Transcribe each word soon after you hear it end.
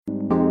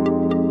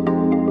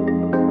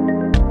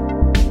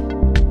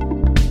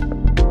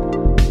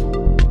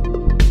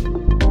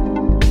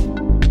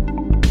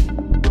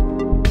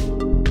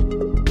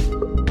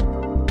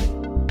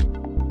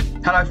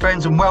Hello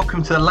friends and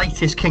welcome to the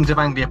latest Kings of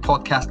Anglia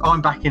podcast.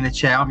 I'm back in the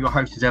chair. I'm your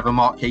host as ever,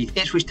 Mark Heath.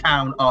 Ipswich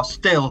Town are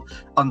still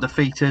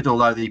undefeated,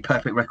 although the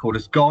perfect record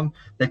is gone.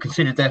 They've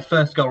considered their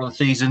first goal of the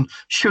season.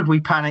 Should we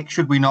panic?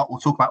 Should we not? We'll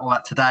talk about all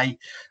that today.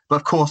 But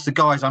of course, the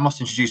guys I must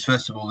introduce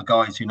first of all, the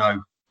guys who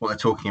know what they're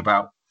talking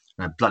about.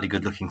 And they're bloody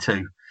good looking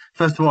too.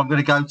 First of all, I'm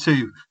going to go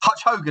to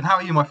Hutch Hogan. How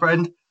are you, my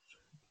friend?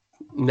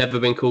 Never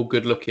been called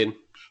good looking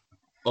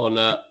on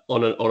a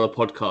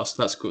podcast.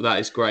 That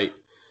is great.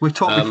 We've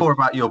talked before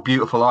about your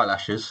beautiful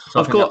eyelashes.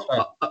 So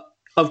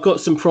I've got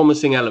some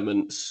promising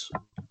elements.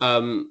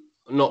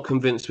 Not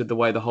convinced with the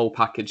way the whole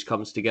package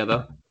comes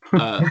together,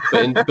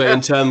 but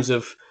in terms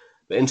of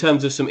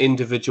some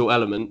individual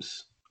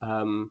elements,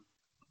 I've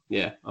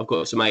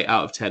got some 8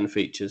 out of 10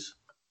 features.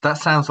 That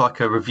sounds like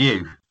a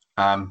review.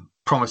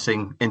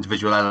 Promising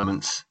individual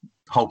elements,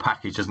 whole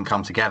package doesn't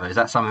come together. Is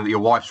that something that your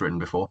wife's written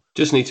before?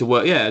 Just need to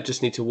work. Yeah,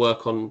 just need to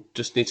work on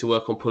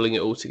pulling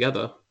it all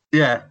together.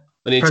 Yeah,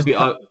 I need to be.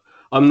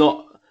 I'm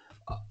not.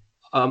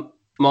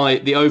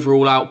 The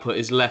overall output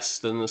is less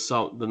than the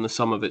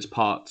sum of its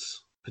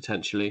parts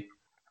potentially.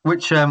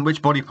 Which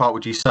body part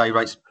would you say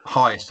rates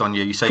highest on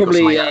you? You say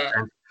probably you've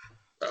got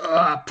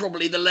some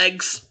probably the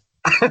legs.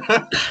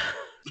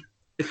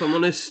 If I'm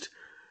honest,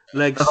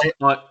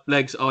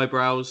 legs,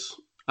 eyebrows.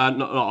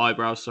 Not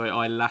eyebrows. Sorry,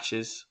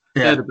 eyelashes.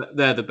 Yeah.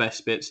 They're the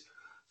best bits.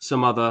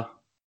 Some other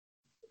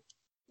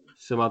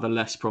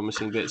less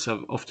promising bits.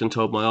 I've often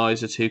told my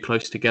eyes are too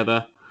close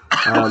together.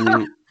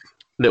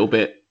 Little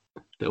bit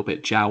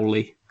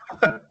jowly,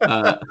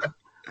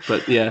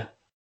 but yeah.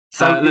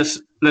 So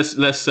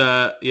let's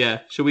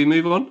Shall we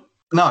move on?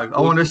 No,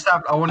 I want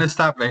to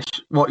establish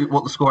what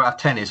the score out of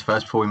 10 is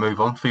first before we move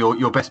on for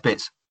your best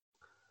bits.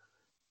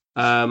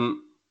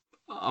 I'm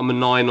a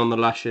 9 on the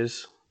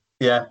lashes.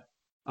 Yeah.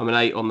 I'm an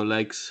 8 on the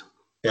legs.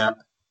 Yeah.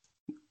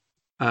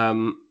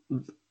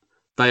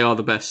 They are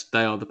the best.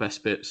 They are the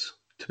best bits.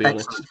 To be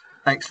honest.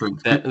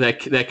 Excellent.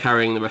 They're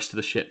carrying the rest of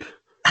the ship.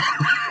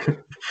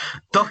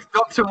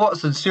 Dr.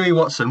 Watson, Stewie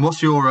Watson,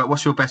 what's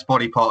your best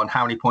body part and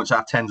how many points out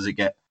of 10 does it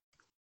get?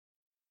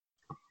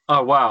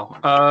 Oh, wow.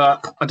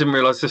 I didn't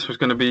realise this was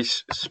going to be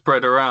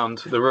spread around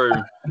the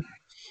room.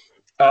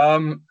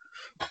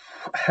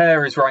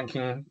 Hair is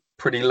ranking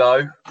pretty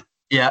low.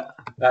 Yeah.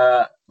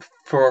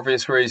 For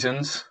obvious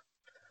reasons.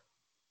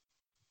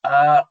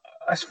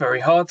 That's very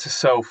hard to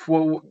self.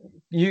 Well,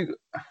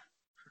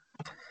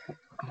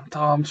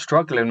 I'm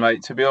struggling,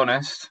 mate, to be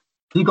honest.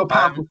 You've got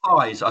powerful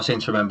thighs, I seem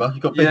to remember.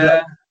 You've got big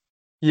legs.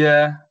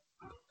 Yeah.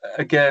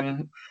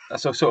 Again,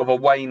 that's a sort of a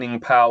waning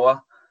power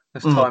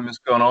as time has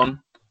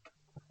gone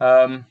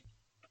on.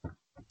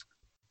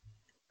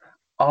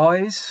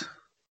 Eyes.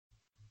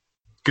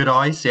 Good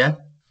eyes, yeah.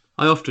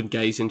 I often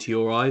gaze into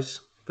your eyes.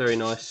 Very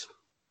nice.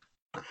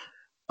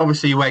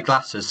 Obviously, you wear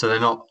glasses, so they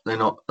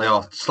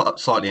are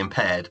slightly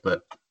impaired,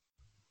 but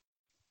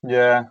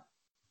yeah.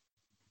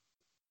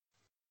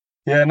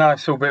 Yeah, no,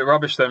 it's all a bit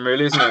rubbish then,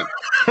 really, isn't it?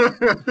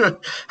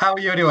 How are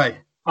you anyway?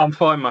 I'm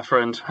fine, my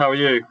friend. How are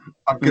you?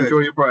 I'm good. Enjoy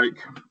your break.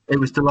 It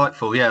was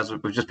delightful. Yeah, as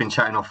we've just been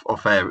chatting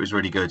off air. It was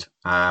really good.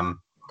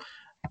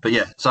 But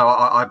yeah, so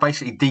I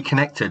basically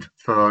deconnected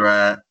for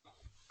a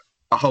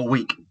whole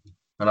week,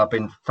 and I've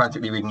been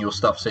frantically reading your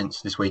stuff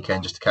since this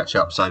weekend just to catch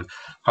up. So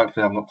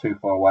hopefully I'm not too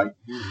far away.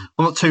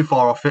 I'm not too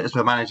far off it, as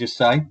the managers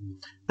say.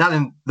 Now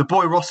then, the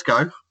boy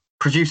Roscoe,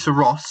 producer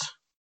Ross,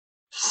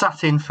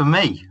 sat in for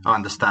me, I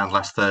understand,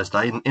 last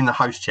Thursday in the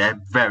host chair.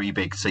 Very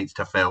big seats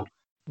to fill.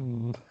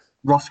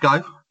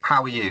 Roscoe,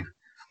 how are you?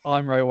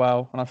 I'm very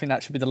well, and I think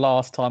that should be the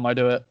last time I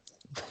do it.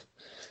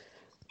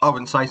 I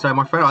wouldn't say so,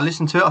 my friend. I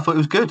listened to it. I thought it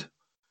was good.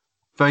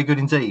 Very good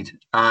indeed.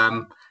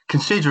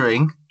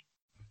 Considering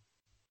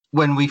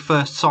when we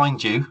first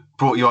signed you,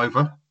 brought you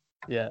over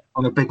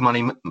on a big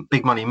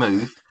money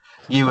move,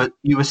 you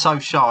were so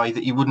shy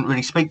that you wouldn't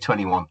really speak to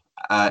anyone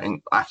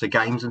after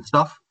games and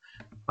stuff.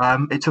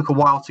 It took a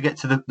while to get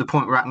to the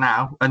point we're at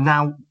now, and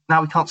now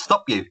we can't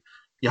stop you.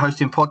 You're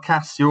hosting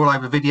podcasts, you're all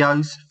over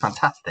videos.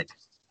 Fantastic.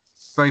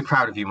 Very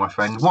proud of you, my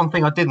friend. One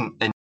thing I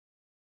didn't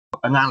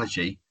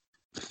analogy,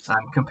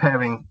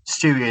 comparing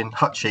Stewie and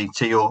Hutchie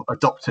to your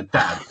adopted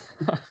dad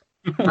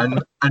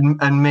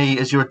and me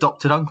as your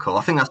adopted uncle.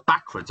 I think that's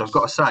backwards, I've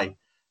got to say.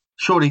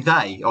 Surely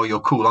they are your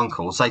cool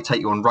uncles. They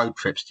take you on road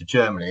trips to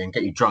Germany and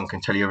get you drunk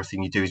and tell you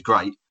everything you do is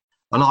great.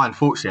 And I,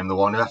 unfortunately, am the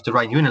one who have to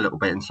rein you in a little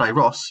bit and say,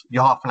 Ross,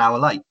 you're half an hour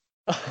late.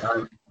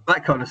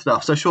 That kind of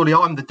stuff. So surely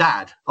I'm the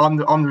dad. I'm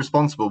the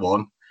responsible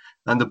one.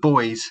 And the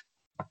boys,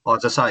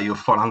 as I say, you're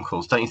fun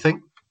uncles, don't you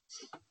think?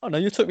 Oh, no,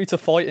 you took me to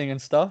fighting and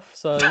stuff.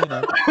 So, you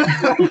know.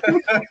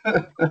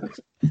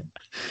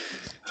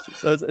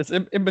 So it's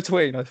in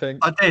between, I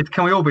think. I did.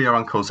 Can we all be your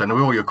uncles then? Are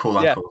we all your cool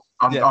uncles?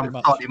 I'm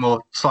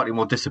slightly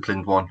more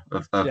disciplined one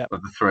of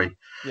the three.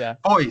 Yeah.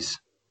 Boys,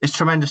 it's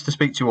tremendous to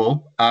speak to you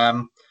all.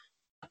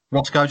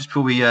 Roscoe, just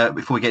before we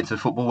get into the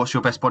football, what's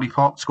your best body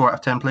part? Score out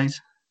of 10, please.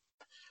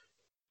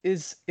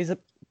 Is a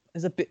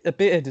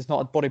beard is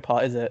not a body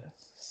part, is it?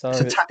 So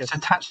it's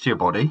attached to your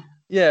body.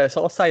 Yeah,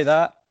 so I'll say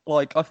that.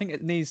 Like, I think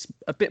it needs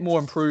a bit more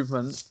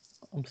improvement.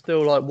 I'm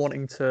still like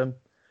wanting to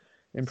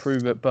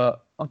improve it.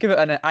 But I'll give it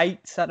an 8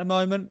 at the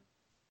moment.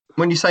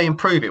 When you say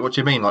improve it, what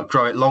do you mean? Like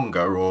grow it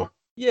longer, or?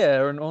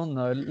 Yeah, and on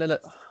though, I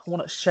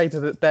want it to shape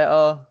a bit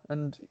better,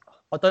 and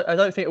I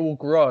don't think it will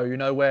grow.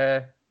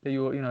 Where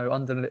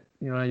under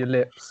your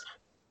lips,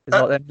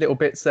 there's like them little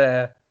bits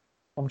there.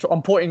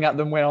 I'm pointing at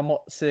them when I'm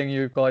not seeing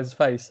you guys'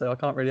 face, so I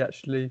can't really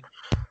actually.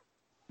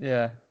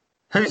 Yeah.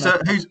 Whose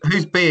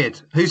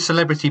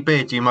celebrity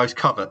beard do you most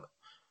covet?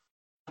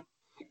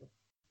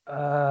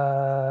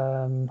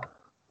 Ant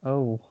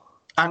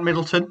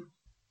Middleton.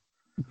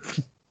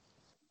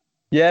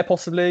 Yeah,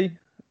 possibly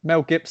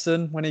Mel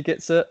Gibson when he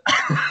gets it.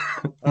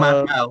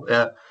 Mel,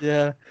 yeah.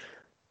 Yeah.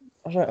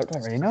 I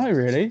don't really know,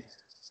 really.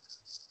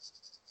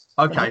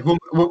 Okay,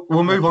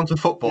 we'll move on to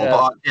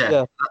football.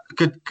 Yeah.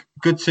 But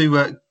good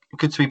to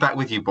be back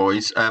with you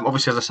boys.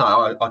 Obviously, as I say,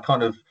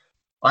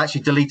 I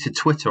actually deleted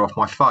Twitter off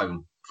my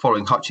phone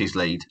following Hutchie's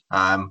lead,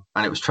 and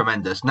it was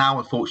tremendous. Now,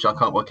 unfortunately, I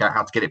can't work out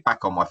how to get it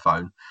back on my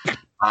phone.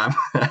 But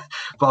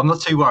I'm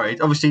not too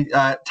worried. Obviously,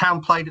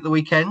 Town played at the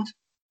weekend.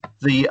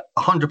 The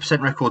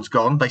 100% record's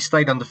gone. They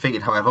stayed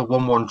undefeated, however,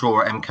 1-1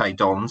 draw at MK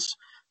Dons.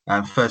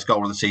 First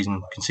goal of the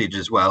season conceded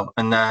as well.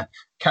 And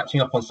catching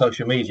up on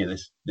social media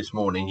this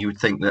morning, you would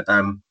think that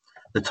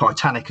the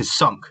Titanic has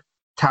sunk.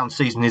 Town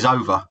season is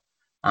over.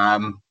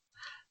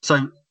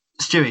 So,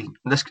 Stewie,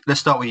 let's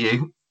start with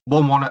you.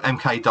 1-1 at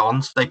MK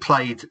Dons. They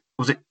played,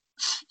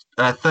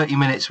 30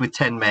 minutes with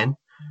 10 men.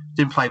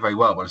 Didn't play very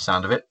well by the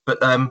sound of it. But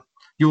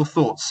your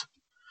thoughts?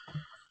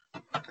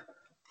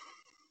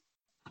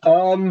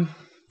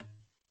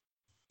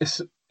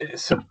 It's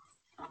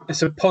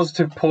a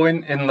positive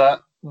point in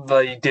that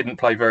they didn't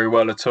play very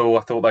well at all.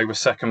 I thought they were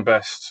second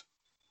best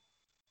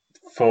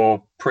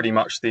for pretty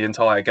much the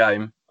entire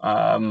game.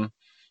 But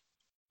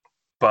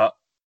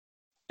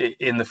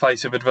in the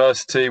face of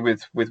adversity,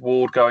 with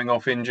Ward going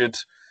off injured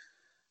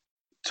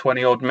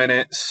 20 odd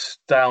minutes,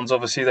 Downs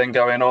obviously then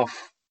going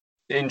off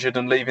injured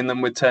and leaving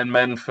them with 10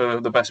 men for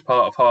the best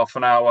part of half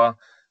an hour,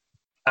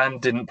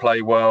 and didn't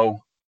play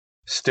well,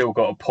 still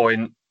got a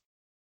point.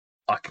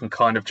 I can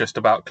kind of just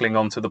about cling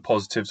on to the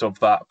positives of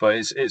that, but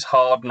it's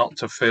hard not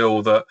to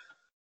feel that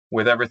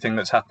with everything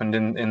that's happened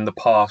in the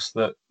past,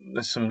 that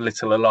there's some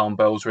little alarm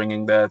bells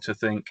ringing there, to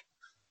think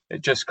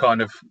it just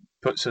kind of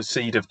puts a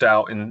seed of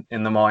doubt in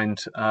the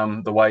mind,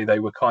 the way they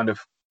were kind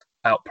of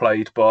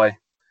outplayed by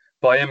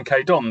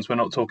MK Dons. We're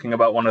not talking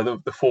about one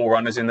of the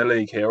forerunners in the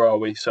league here, are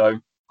we? So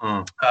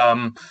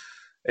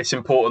it's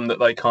important that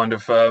they kind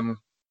of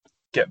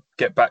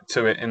get back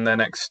to it in their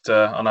next.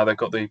 I know they've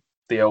got the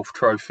Elf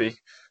Trophy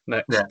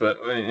next, but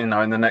in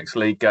the next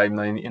league game,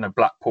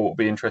 Blackpool will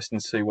be interesting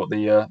to see what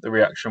the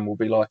reaction will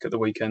be like at the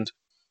weekend.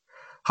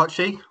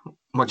 Hutchie,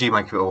 what do you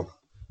make of it all?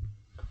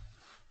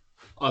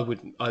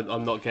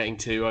 I'm not getting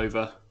too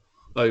over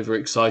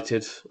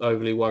excited,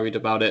 overly worried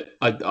about it.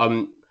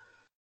 I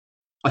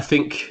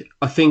think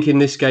in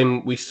this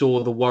game we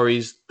saw the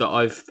worries that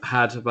I've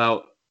had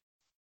about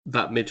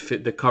that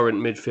the current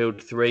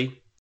midfield three.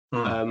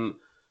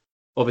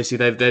 Obviously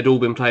they'd all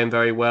been playing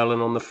very well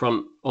and on the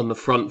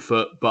front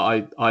foot,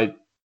 but I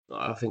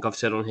think I've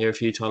said on here a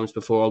few times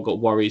before, I've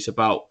got worries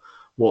about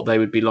what they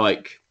would be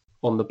like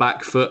on the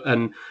back foot.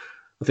 And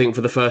I think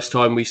for the first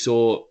time we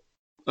saw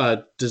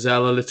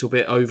Dazelle a little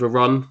bit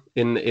overrun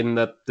in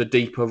the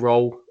deeper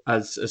role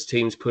as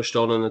teams pushed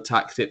on and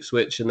attacked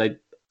Ipswich, and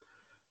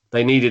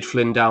they needed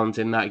Flynn Downs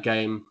in that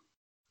game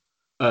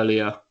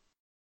earlier.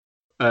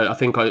 I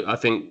think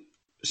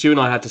Stu and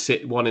I had to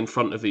sit one in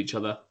front of each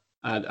other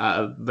at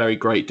a very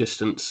great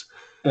distance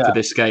for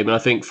this game, and I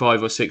think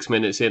 5 or 6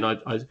 minutes in,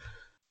 I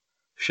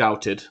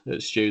shouted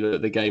at Stu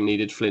that the game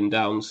needed Flynn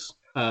Downs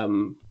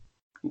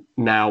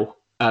now,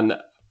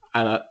 and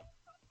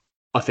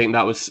I think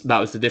that was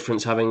the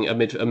difference, having a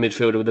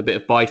midfielder with a bit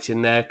of bite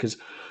in there, because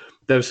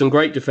there was some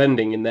great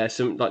defending in there.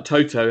 Some, like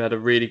Toto had a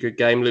really good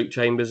game. Luke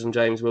Chambers and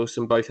James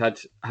Wilson both had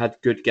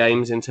good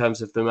games in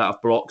terms of the amount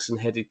of blocks and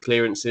headed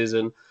clearances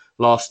and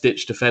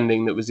last-ditch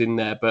defending that was in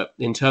there. But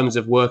in terms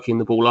of working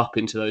the ball up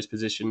into those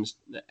positions,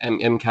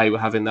 MK were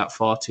having that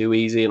far too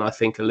easy, and I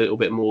think a little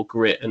bit more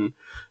grit and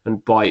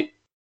bite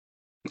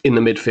in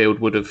the midfield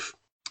would have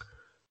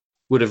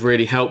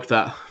really helped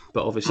that.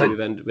 But obviously we've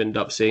ended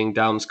up seeing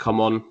Downs come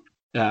on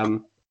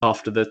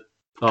after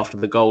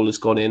the goal has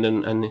gone in,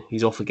 and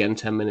he's off again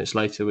 10 minutes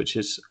later, which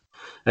is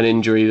an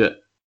injury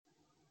that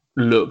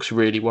looks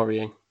really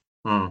worrying.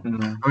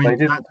 They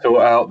didn't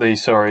sort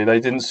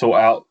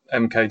out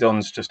MK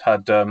Dons just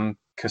had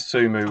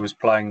Kasumu was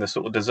playing the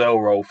sort of Dazelle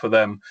role for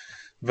them,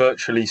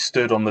 virtually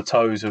stood on the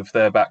toes of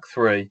their back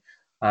three,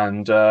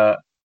 and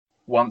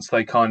once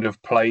they kind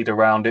of played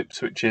around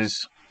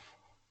Ipswich's,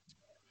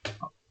 I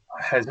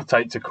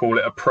hesitate to call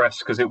it a press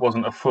because it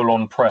wasn't a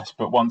full-on press,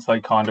 but once they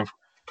kind of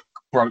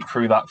broke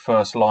through that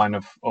first line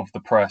of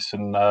the press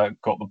and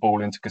got the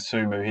ball into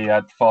Kasumu, he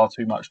had far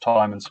too much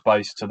time and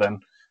space to then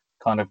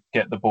kind of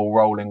get the ball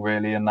rolling,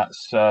 really. And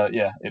that's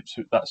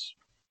that's,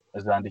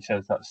 as Andy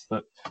says, that's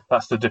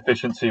the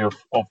deficiency of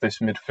this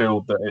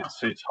midfield, that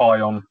it's high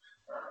on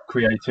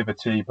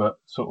creativity but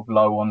sort of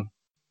low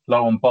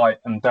on bite.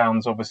 And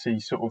Downs obviously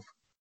sort of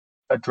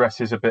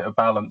addresses a bit of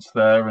balance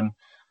there. And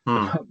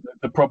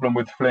the problem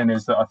with Flynn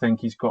is that I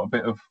think he's got a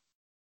bit of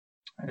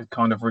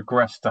kind of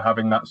regressed to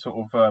having that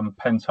sort of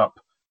pent up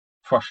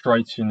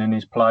frustration in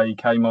his play. He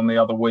came on the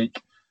other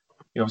week.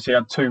 He obviously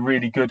had 2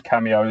 really good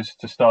cameos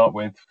to start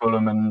with,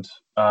 Fulham and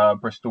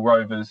Bristol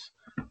Rovers.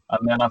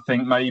 And then I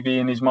think maybe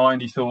in his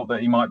mind he thought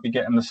that he might be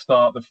getting the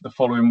start the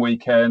following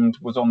weekend,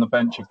 was on the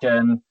bench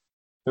again.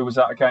 Who was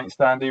that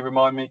against, Andy?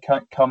 Remind me,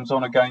 comes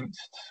on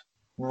against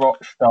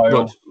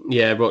Rochdale.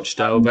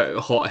 Rochdale. Very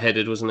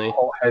hot-headed, wasn't he?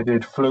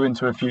 Hot-headed, flew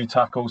into a few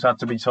tackles, had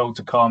to be told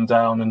to calm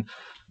down. And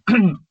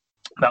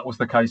that was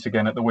the case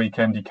again at the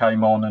weekend. He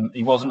came on and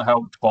he wasn't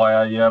helped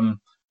by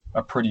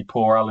a pretty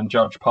poor Alan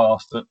Judge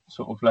pass that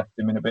sort of left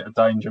him in a bit of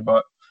danger.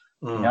 But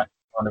he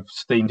kind of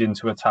steamed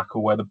into a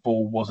tackle where the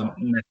ball wasn't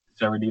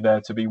necessarily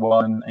there to be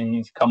won. And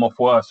he's come off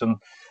worse. And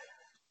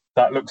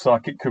that looks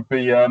like it could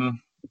be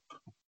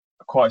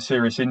quite a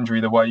serious injury,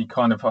 the way he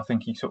I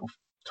think he sort of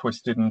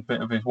twisted and a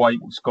bit of his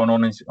weight's gone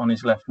on his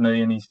left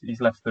knee and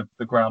he's left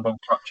the ground on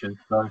crutches.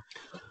 So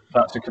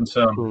that's a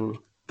concern.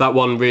 That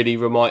one really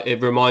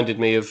reminded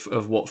me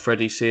of what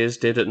Freddie Sears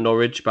did at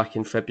Norwich back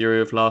in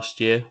February of last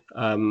year.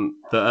 That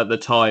at the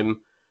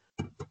time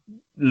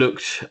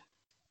looked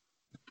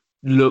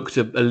a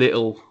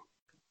little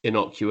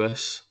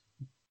innocuous,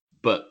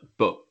 but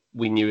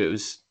we knew it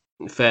was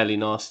fairly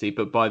nasty.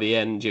 But by the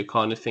end, you're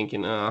kind of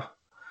thinking,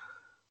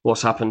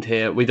 what's happened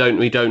here? We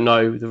don't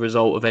know the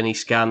result of any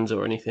scans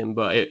or anything,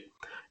 but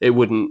it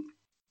wouldn't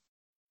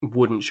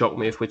shock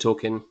me if we're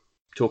talking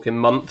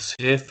months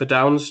here for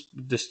Downs.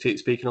 Just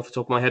speaking off the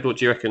top of my head, what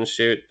do you reckon,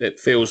 Stuart? It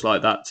feels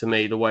like that to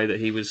me, the way that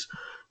he was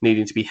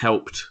needing to be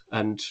helped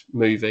and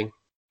moving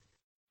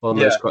on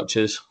those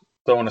crutches.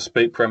 Don't want to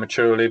speak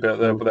prematurely, but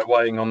they're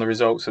waiting on the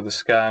results of the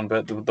scan.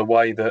 But the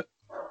way that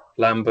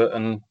Lambert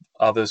and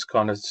others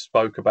kind of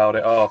spoke about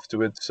it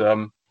afterwards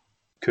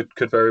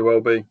could very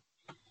well be.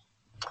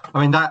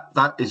 I mean,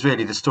 that is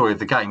really the story of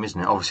the game,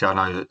 isn't it? Obviously, I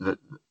know that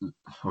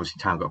obviously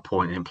Town got a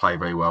point and didn't play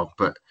very well,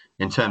 but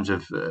in terms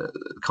of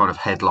kind of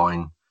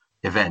headline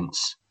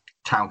events,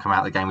 Town come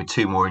out of the game with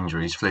 2 more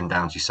injuries. Flynn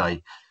Downs, you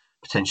say,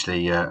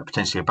 potentially a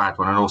bad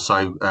one, and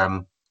also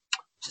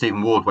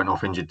Stephen Ward went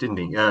off injured, didn't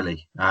he,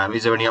 early?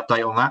 Is there any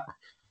update on that?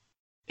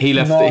 He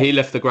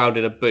left the ground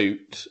in a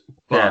boot,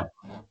 but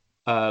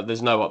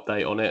there's no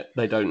update on it.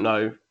 They don't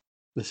know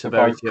the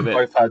severity of it.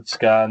 Both had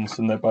scans,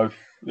 and they're both,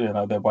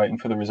 they're waiting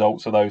for the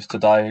results of those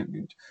today.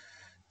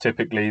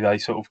 Typically, they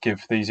sort of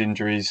give these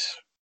injuries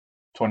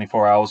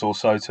 24 hours or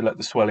so to let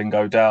the swelling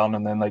go down,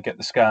 and then they get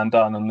the scan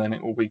done, and then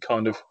it will be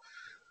kind of,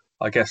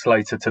 I guess,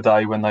 later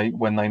today when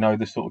they know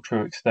the sort of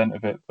true extent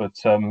of it. But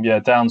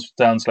Downs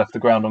left the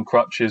ground on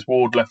crutches.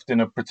 Ward left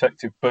in a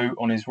protective boot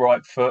on his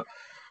right foot.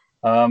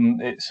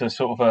 It's a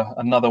sort of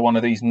another one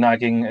of these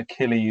nagging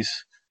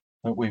Achilles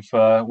that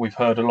we've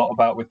heard a lot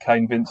about with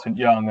Kane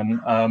Vincent-Young,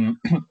 and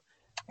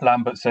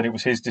Lambert said it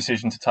was his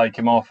decision to take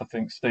him off. I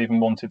think Stephen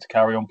wanted to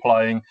carry on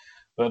playing,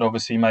 but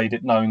obviously made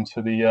it known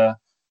to the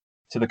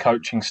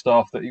coaching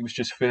staff that he was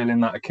just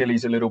feeling that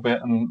Achilles a little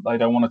bit, and they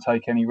don't want to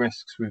take any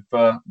risks with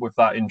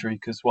that injury,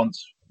 because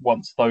once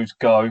those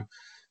go,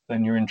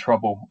 then you're in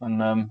trouble.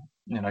 And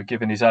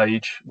given his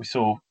age, I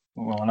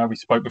know we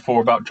spoke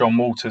before about John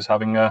Walters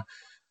having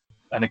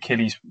an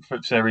Achilles,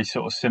 very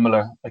sort of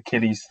similar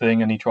Achilles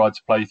thing, and he tried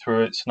to play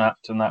through it,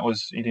 snapped, and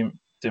he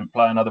didn't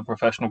play another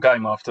professional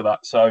game after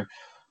that. So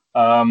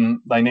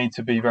they need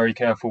to be very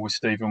careful with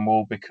Stephen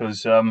Ward,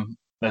 because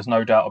there's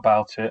no doubt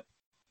about it,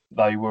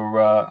 they were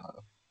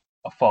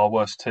a far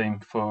worse team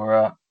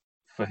for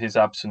his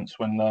absence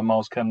when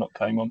Miles Kenlock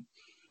came on.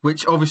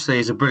 Which obviously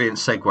is a brilliant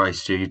segue,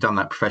 Stu. You've done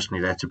that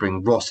professionally there to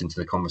bring Ross into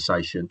the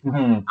conversation.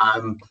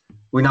 Mm-hmm.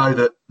 We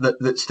know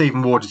that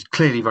Stephen Ward is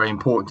clearly very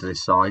important to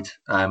this side.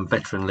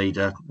 Veteran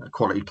leader, a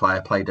quality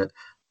player, played at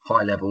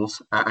high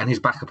levels. And his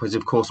backup is,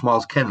 of course,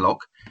 Miles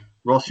Kenlock.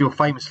 Ross, you're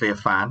famously a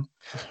fan.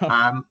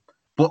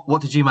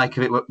 What did you make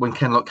of it when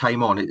Kenlock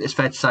came on? It's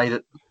fair to say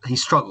that he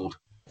struggled.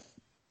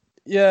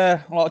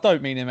 Yeah, well, I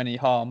don't mean him any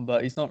harm,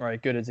 but he's not very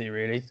good, is he,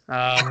 really?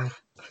 But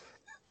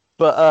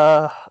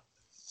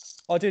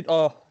I did,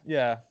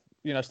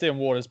 Stephen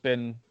Ward has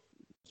been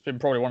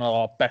probably one of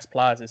our best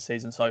players this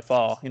season so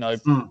far,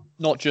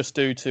 not just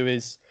due to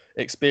his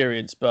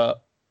experience,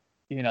 but,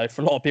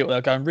 for a lot of people,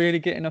 they're going, really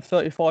getting a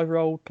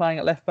 35-year-old playing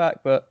at left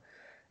back, but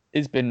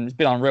he's been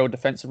unreal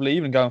defensively,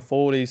 even going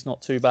forward, he's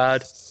not too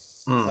bad.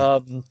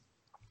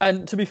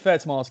 And to be fair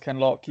to Miles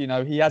Kenlock,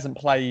 he hasn't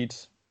played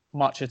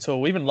much at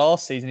all. Even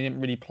last season, he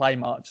didn't really play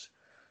much.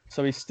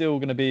 So he's still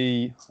going to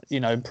be,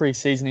 in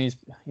pre-season, he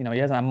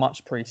hasn't had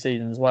much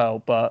pre-season as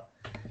well, but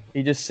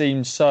he just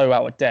seems so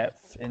out of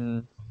depth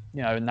in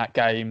that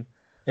game.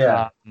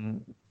 Yeah.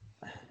 And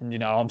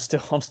I'm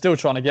still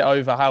trying to get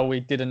over how we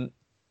didn't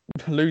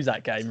lose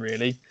that game,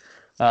 really.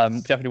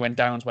 Definitely when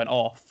Downs went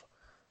off.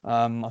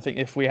 I think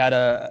if we had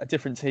a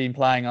different team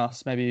playing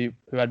us, maybe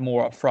who had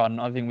more up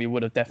front, I think we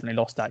would have definitely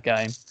lost that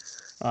game.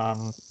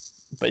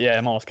 But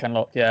yeah, Miles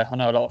Kenlock, I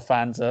know a lot of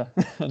fans are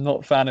not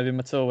a fan of him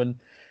at all and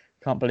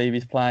can't believe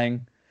he's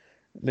playing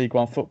League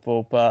One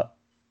football, but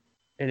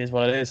it is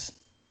what it is.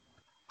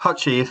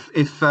 Hutchie,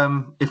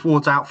 if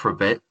Ward's out for a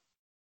bit,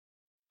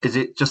 is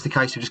it just the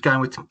case of just going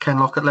with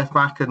Kenlock at left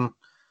back and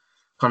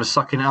kind of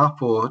sucking it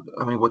up, or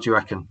what do you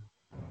reckon?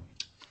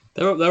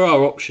 There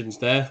are options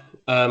there.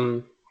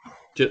 Janoy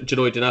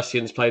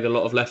Donasian's played a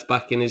lot of left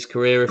back in his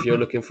career. If you're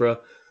looking for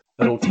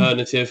an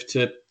alternative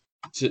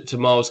to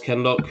Miles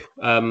Kenlock,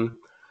 and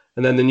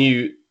then the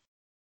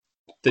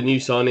new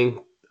signing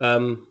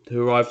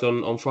who arrived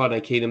on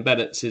Friday, Keenan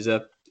Bennett, is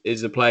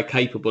a player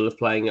capable of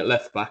playing at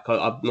left back.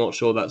 I'm not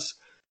sure that's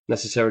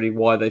necessarily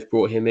why they've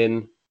brought him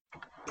in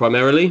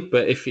primarily,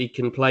 but if he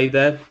can play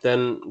there,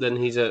 then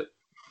he's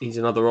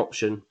another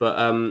option. But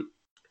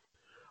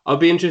I'd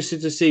be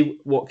interested to see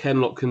what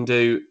Kenlock can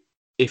do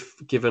if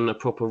given a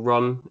proper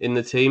run in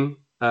the team.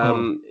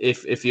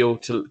 If you're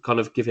to kind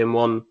of give him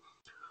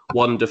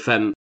one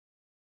defence,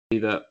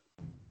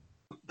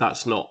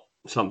 that's not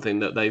something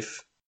that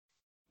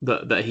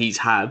that he's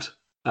had.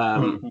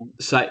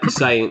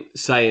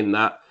 Saying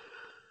that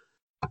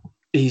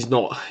he's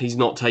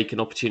not taken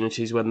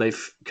opportunities when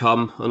they've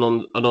come,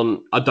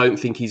 and I don't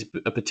think he's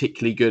a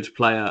particularly good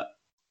player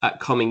at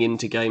coming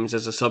into games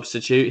as a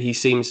substitute. He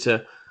seems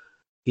to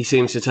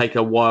take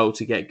a while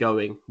to get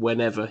going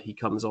whenever he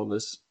comes on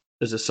as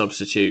a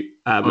substitute,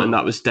 and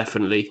that was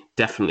definitely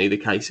the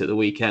case at the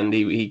weekend.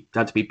 He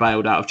had to be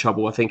bailed out of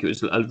trouble. I think it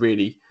was a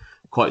really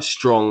quite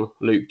strong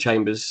Luke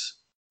Chambers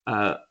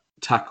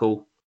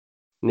tackle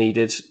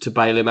needed to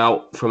bail him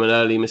out from an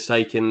early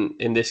mistake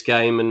in this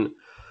game.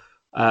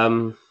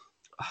 And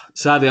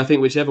sadly, I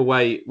think whichever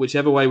way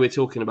we're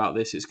talking about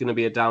this, it's going to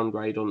be a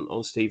downgrade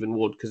on Stephen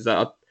Ward, because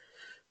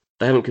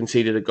they haven't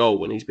conceded a goal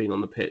when he's been on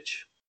the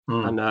pitch,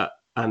 and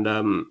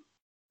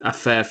a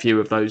fair few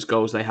of those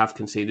goals they have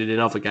conceded in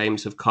other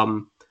games have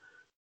come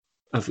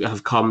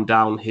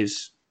down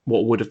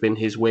what would have been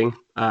his wing.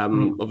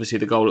 Obviously,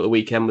 the goal at the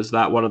weekend was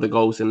that. One of the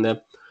goals in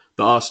the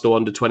Arsenal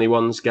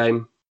under-21s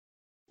game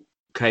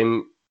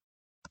came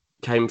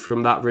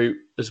from that route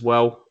as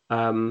well.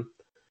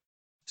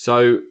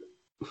 So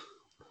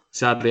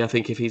sadly, I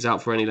think if he's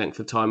out for any length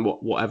of time,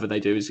 whatever they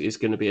do is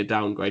going to be a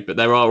downgrade. But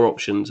there are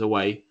options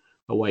away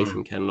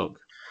from Kenlock.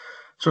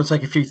 So I'll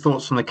take a few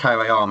thoughts from the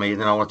KOA Army,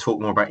 and then I want to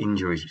talk more about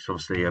injuries, which is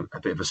obviously a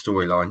bit of a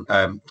storyline.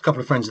 A couple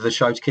of friends of the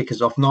show to kick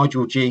us off.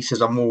 Nigel G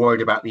says, I'm more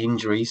worried about the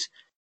injuries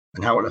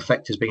and how it will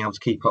affect us being able to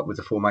keep up with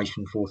the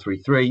formation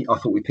 4-3-3. I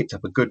thought we picked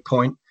up a good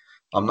point.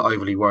 I'm not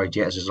overly worried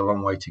yet, as there's a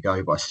long way to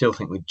go, but I still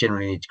think we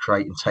generally need to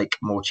create and take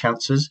more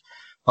chances.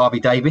 Harvey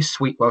Davis,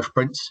 sweet Welsh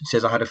Prince,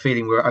 says, I had a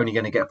feeling we were only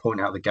going to get a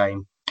point out of the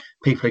game.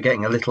 People are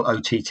getting a little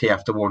OTT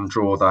after one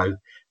draw, though,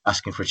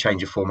 asking for a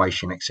change of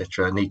formation,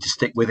 etc. Need to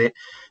stick with it.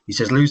 He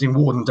says, losing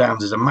Warden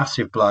Downs is a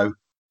massive blow.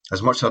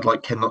 As much as I'd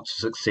like Ken not to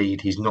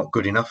succeed, he's not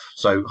good enough.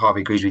 So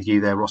Harvey agrees with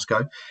you there,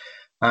 Roscoe.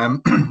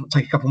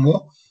 Take a couple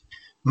more.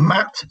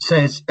 Matt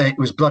says, it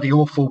was bloody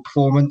awful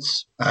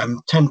performance.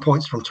 10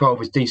 points from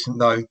 12 is decent,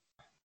 though.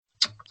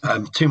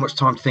 Too much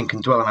time to think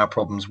and dwell on our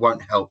problems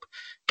won't help.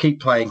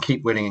 Keep playing,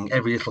 keep winning, and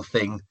every little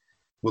thing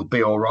will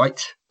be all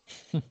right.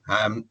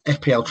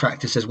 FPL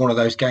Tractor says, one of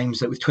those games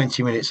that with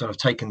 20 minutes I've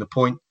taken the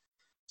point.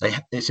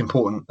 It's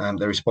important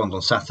they respond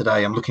on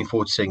Saturday. I'm looking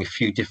forward to seeing a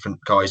few different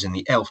guys in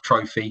the Elf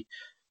Trophy.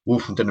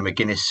 Wolfenden and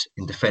McGuinness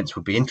in defence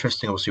would be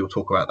interesting. Obviously, we'll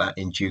talk about that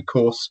in due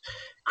course.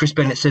 Chris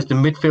Bennett says the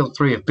midfield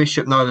three of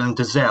Bishop, Nolan and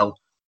Dazelle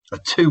are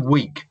too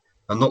weak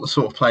and not the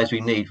sort of players we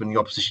need when the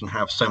opposition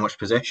have so much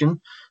possession.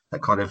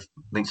 That kind of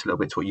links a little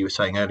bit to what you were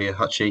saying earlier,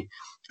 Hutchie.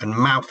 And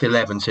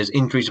Mouth11 says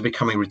injuries are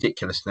becoming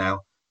ridiculous now.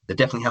 There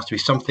definitely has to be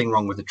something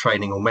wrong with the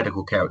training or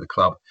medical care at the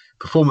club.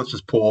 Performance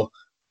was poor.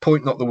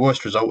 Point not the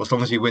worst result as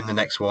long as you win the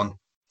next one.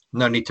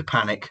 No need to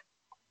panic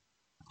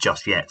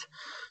just yet.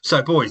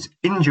 So, boys,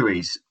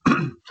 injuries.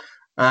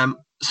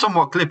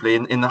 Somewhat glibly,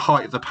 in the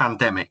height of the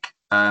pandemic,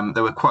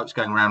 there were quotes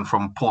going around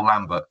from Paul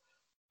Lambert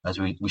as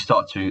we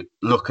started to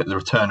look at the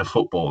return of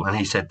football. And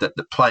he said that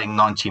playing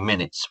 90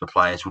 minutes for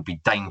players would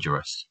be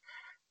dangerous.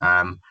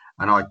 And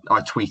I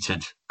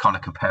tweeted kind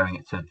of comparing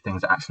it to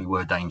things that actually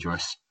were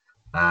dangerous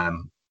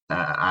and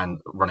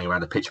running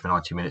around a pitch for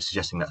 90 minutes,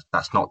 suggesting that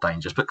that's not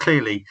dangerous. But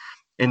clearly,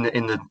 in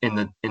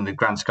the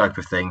grand scope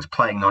of things,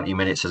 playing 90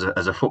 minutes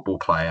as a football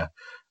player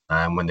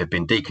when they've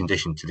been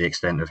deconditioned to the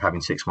extent of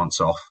having 6 months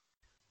off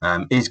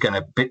is going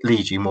to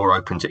lead you more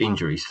open to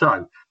injuries.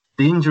 So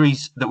the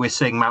injuries that we're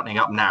seeing mounting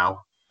up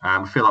now,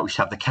 I feel like we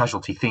should have the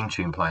casualty theme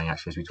tune playing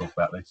actually as we talk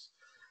about this.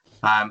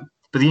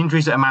 But the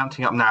injuries that are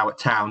mounting up now at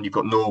Town, you've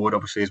got Norwood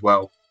obviously as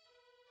well,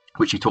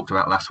 which you talked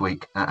about last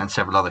week, and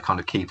several other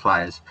kind of key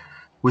players.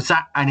 Was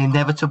that an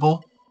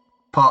inevitable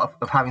part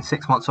of having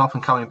 6 months off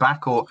and coming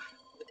back, or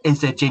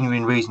is there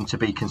genuine reason to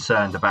be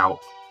concerned about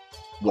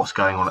what's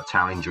going on at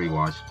Town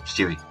injury-wise?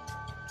 Stewie?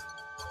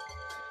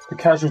 The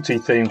casualty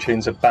theme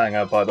tune's a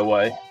banger, by the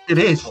way. It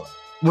is.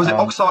 Was it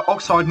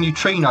Oxide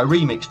Neutrino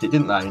remixed it,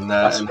 didn't they?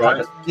 That's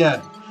right.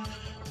 Yeah.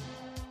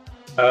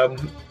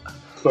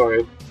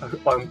 Sorry,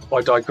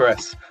 I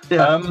digress.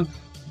 Yeah.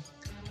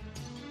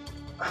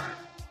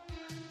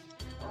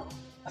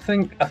 I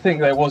think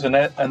there was an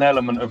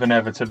element of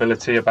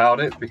inevitability about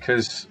it,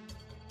 because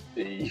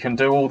you can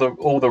do all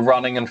the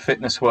running and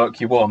fitness work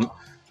you want.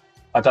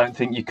 I don't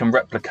think you can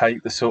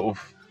replicate the sort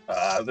of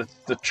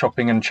the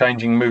chopping and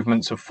changing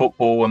movements of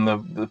football and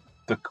the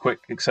quick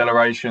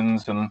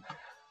accelerations and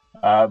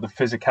the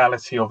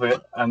physicality of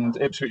it. And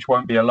Ipswich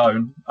won't be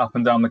alone. Up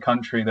and down the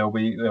country, there'll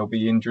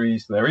be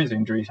injuries. There is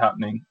injuries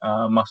happening,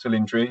 muscle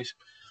injuries.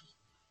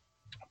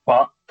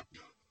 But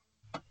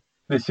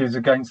this is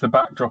against the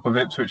backdrop of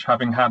Ipswich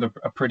having had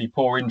a pretty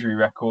poor injury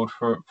record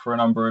for a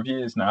number of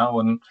years now.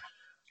 And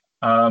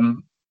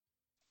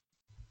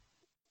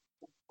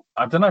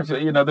I don't know,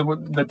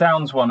 the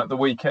Downs one at the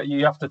weekend,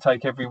 you have to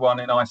take everyone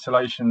in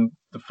isolation.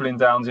 The Flynn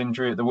Downs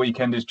injury at the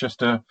weekend is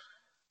just a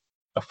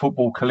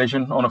football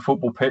collision on a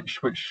football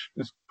pitch, which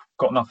has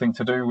got nothing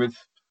to do with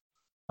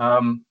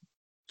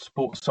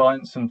sports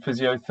science and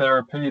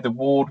physiotherapy. The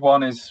Ward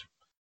one is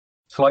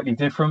slightly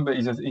different, but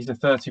he's a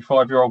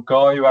 35-year-old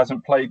guy who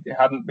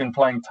hadn't been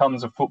playing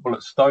tons of football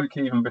at Stoke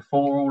even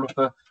before all of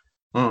the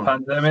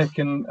pandemic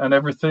and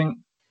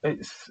everything.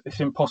 It's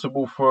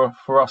impossible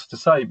for us to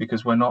say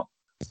because we're not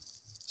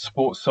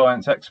sports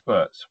science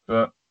experts.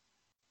 But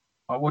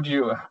I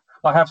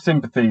have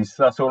sympathies.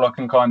 That's all I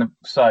can kind of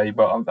say.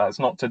 But that's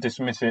not to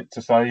dismiss it,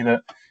 to say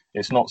that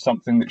it's not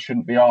something that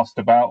shouldn't be asked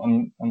about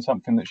and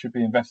something that should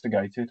be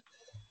investigated.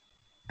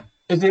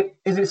 Is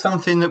it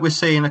something that we're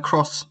seeing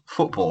across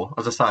football?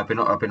 As I say, I've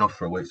been off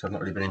for a week, so I've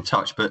not really been in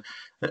touch. But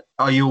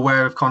are you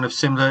aware of kind of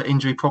similar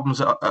injury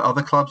problems at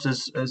other clubs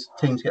as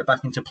teams get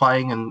back into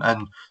playing and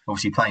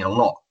obviously playing a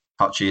lot?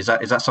 Hutchie, is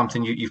that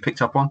something you've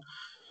picked up on?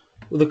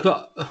 Well, the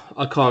club,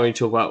 I can't really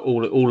talk about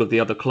all of the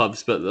other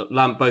clubs, but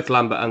both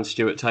Lambert and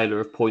Stuart Taylor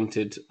have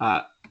pointed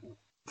at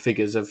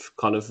figures of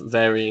kind of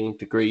varying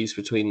degrees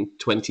between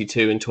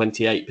 22 and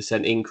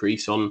 28%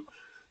 increase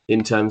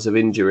in terms of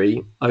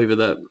injury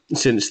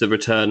since the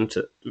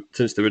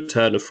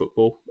return of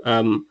football.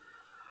 I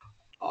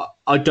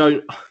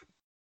don't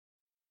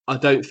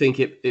think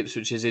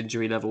Ipswich's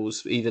injury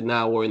levels either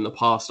now or in the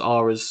past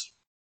are as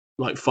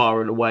like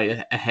far and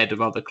away ahead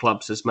of other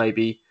clubs as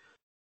maybe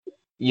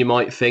you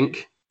might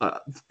think.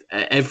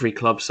 Every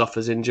club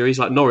suffers injuries.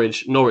 Like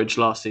Norwich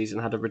last season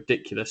had a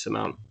ridiculous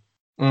amount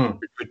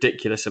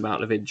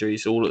of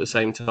injuries all at the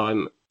same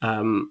time.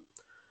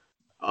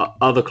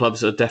 Other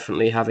clubs are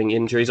definitely having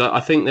injuries. I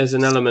think there's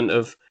an element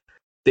of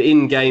the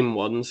in-game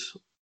ones,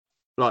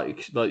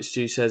 like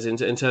Stu says,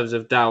 in terms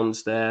of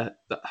Downs there.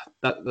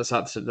 That's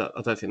absolutely.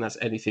 I don't think that's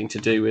anything to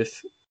do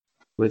with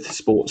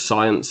sports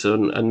science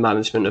and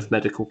management of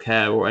medical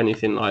care or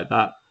anything like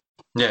that.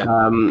 Yeah.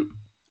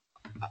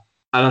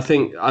 And I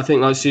think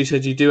like Stu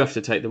said, you do have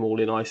to take them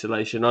all in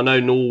isolation. I know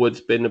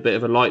Norwood's been a bit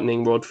of a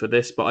lightning rod for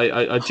this, but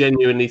I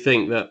genuinely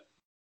think that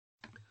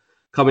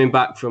coming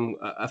back from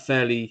a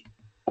fairly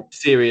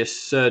serious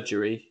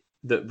surgery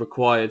that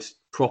required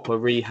proper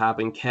rehab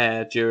and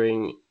care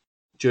during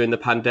the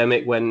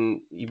pandemic,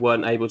 when he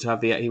wasn't able to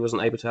have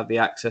the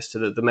access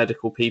to the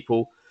medical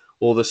people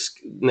or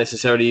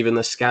necessarily even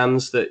the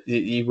scans that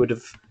you would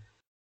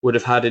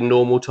have had in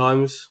normal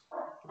times,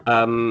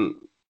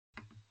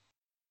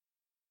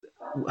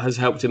 has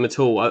helped him at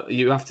all.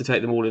 You have to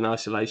take them all in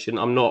isolation.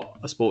 I'm not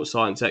a sports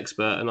science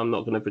expert, and I'm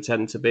not going to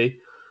pretend to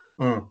be.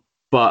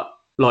 But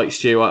like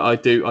Stu, I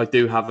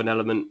do have an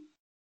element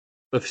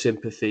of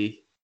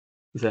sympathy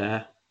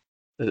there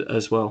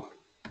as well.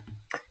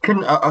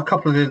 Can a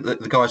couple of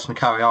the guys from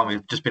Carry Army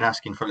have just been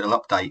asking for a little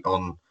update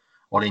on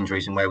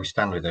injuries and where we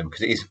stand with them,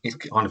 because it's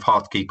kind of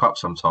hard to keep up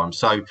sometimes.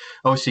 So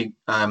obviously,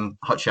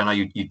 Hutchie, I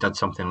know you've done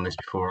something on this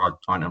before. I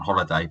went on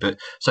holiday, but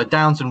so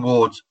Downs and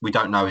Ward we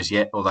don't know as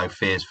yet, although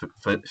fears for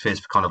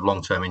kind of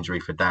long-term injury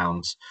for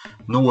Downs.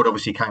 Norwood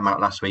obviously came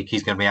out last week.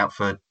 He's going to be out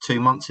for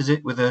 2 months, is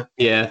it?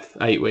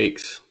 8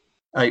 weeks.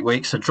 8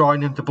 weeks. So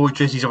Dryden, the boy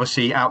Drizzy's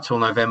obviously out till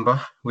November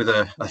with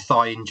a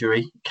thigh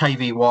injury.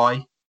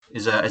 KVY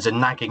is a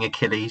nagging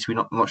Achilles.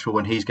 We're not sure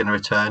when he's going to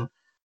return.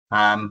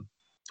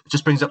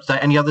 Just brings up to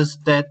date. Any others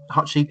there,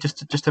 Hutchie?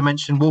 Just to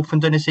mention,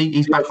 Wolfenden,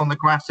 he's back on the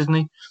grass, isn't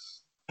he?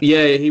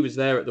 Yeah, he was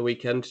there at the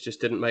weekend.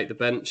 Just didn't make the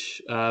bench.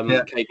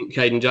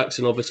 Caden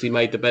Jackson obviously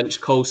made the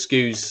bench. Cole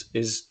Scouse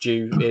is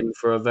due in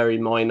for a very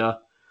minor.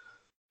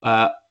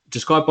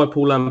 Described by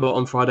Paul Lambert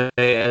on Friday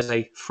as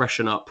a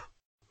freshen up,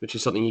 which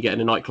is something you get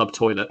in a nightclub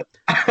toilet.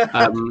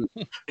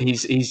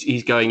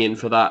 He's going in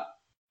for that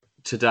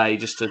today,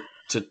 just to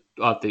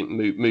I think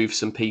move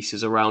some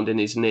pieces around in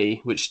his knee,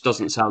 which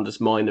doesn't sound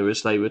as minor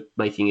as they were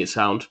making it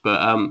sound.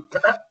 But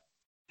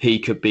he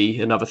could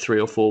be another 3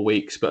 or 4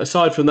 weeks. But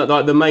aside from that,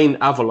 like the main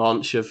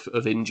avalanche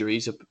of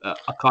injuries are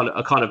kind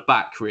of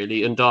back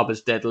really. And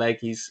Darba's dead leg,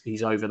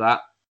 he's over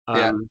that.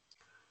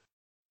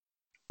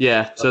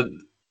 So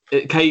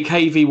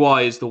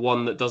KVY is the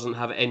one that doesn't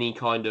have any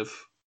kind of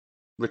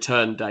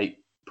return date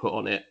put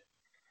on it.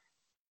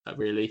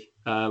 Really,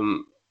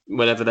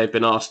 whenever they've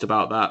been asked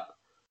about that,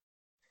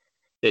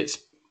 it's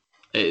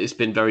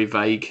been very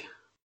vague.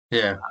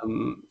 Yeah.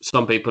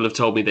 Some people have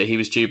told me that he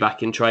was due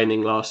back in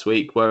training last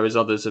week, whereas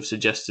others have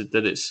suggested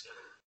that it's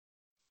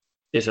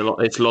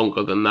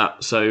longer than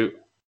that. So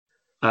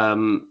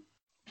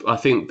I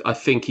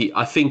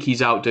think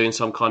he's out doing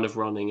some kind of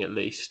running at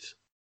least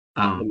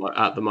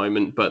at the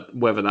moment. But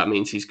whether that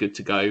means he's good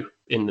to go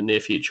in the near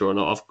future or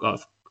not,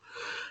 I've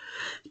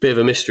a bit of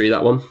a mystery,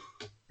 that one.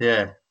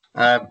 Yeah.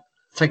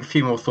 Take a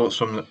few more thoughts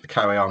from the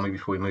Carey Army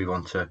before we move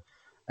on to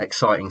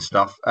exciting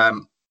stuff.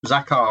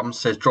 Zach Arms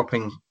says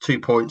dropping 2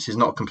 points is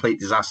not a complete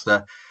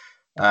disaster.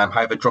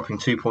 However, dropping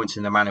 2 points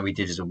in the manner we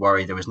did is a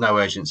worry. There was no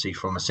urgency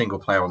from a single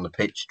player on the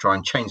pitch to try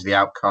and change the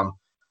outcome.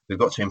 We've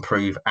got to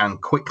improve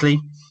and quickly.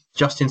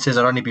 Justin says,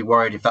 I'd only be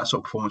worried if that sort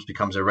of performance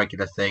becomes a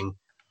regular thing.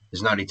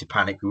 There's no need to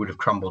panic. We would have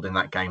crumbled in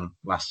that game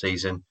last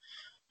season.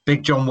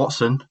 Big John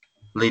Watson,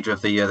 leader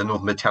of the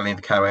Northern Battalion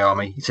of the Carey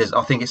Army, he says,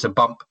 I think it's a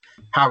bump.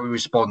 How we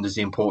respond is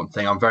the important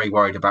thing. I'm very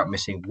worried about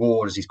missing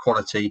Ward as his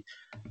quality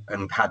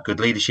and had good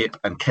leadership,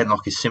 and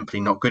Kenlock is simply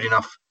not good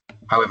enough.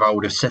 However, I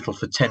would have settled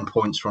for 10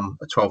 points from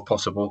a 12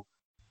 possible.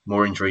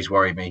 More injuries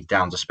worry me,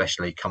 Downs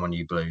especially. Come on,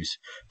 you Blues.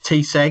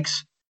 T.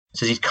 Segs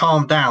says he's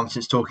calmed down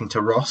since talking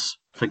to Ross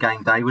for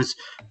game day. Was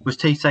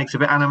T. Segs a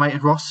bit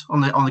animated, Ross,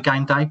 on the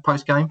game day,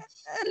 post game?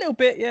 A little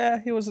bit, yeah.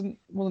 He wasn't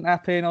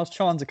happy, and I was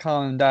trying to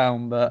calm him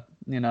down, but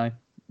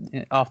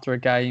after a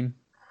game,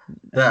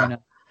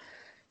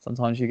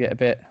 sometimes you get a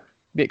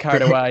bit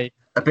carried away,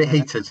 a bit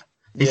heated.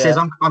 He says,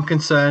 "I'm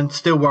concerned,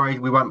 still worried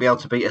we won't be able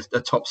to beat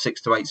a top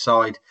 6 to 8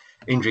 side.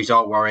 Injuries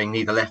are worrying.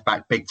 Need a left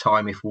back big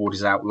time if Ward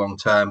is out long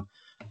term."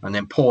 And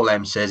then Paul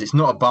M says, "It's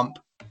not a bump.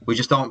 We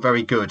just aren't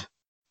very good.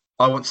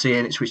 I want to see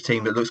an Ipswich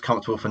team that looks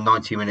comfortable for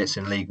 90 minutes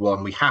in League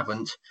One. We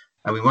haven't,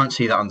 and we won't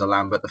see that under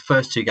Lambert. The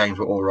first 2 games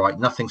were all right,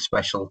 nothing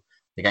special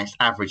against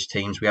average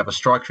teams. We have a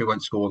striker who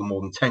won't score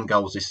more than 10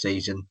 goals this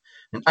season,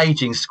 an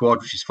ageing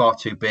squad which is far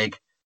too big,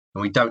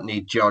 and we don't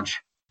need Judge.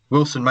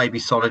 Wilson may be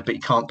solid, but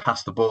he can't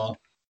pass the ball.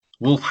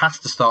 Wolf has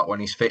to start when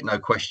he's fit, no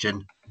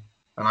question.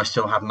 And I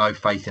still have no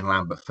faith in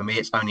Lambert. For me,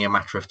 it's only a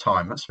matter of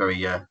time." That's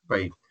very,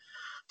 very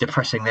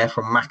depressing there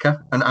from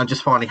Macca. And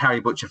just finally,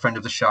 Harry Butcher, friend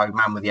of the show,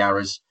 man with the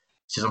arrows,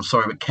 says, "I'm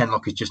sorry, but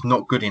Kenlock is just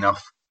not good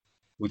enough.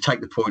 We take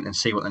the point and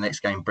see what the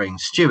next game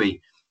brings." Stewie,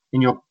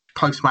 in your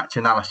post-match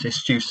analysis,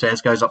 Stu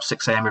says, goes up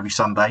 6 a.m. every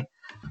Sunday.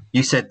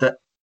 You said that,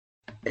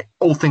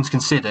 all things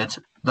considered,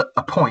 that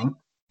a point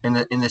in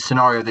the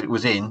scenario that it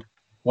was in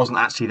wasn't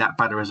actually that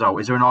bad a result.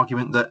 Is there an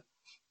argument that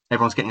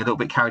everyone's getting a little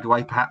bit carried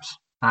away, perhaps,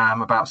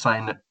 about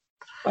saying that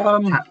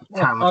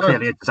Town was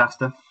clearly a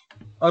disaster?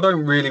 I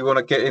don't really want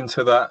to get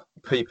into that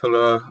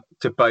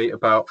debate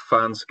about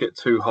fans get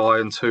too high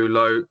and too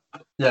low.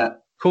 Yeah.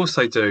 Of course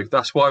they do.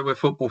 That's why we're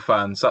football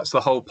fans. That's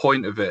the whole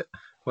point of it.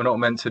 We're not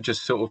meant to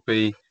just sort of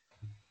be...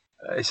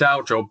 It's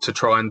our job to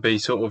try and be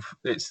sort of...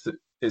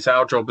 It's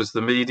our job as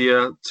the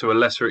media to a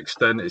lesser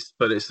extent,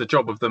 but it's the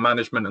job of the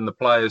management and the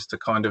players to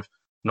kind of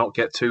not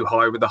get too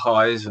high with the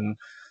highs and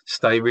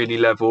stay really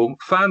level.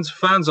 Fans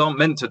aren't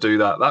meant to do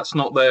that. That's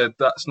not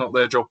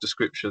their job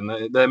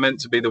description. They're meant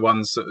to be the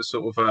ones that are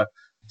sort of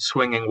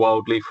swinging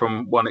wildly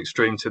from one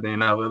extreme to the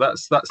other.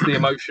 That's the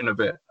emotion of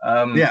it.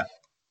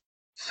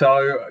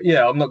 So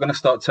I'm not going to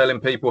start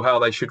telling people how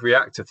they should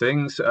react to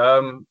things.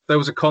 There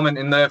was a comment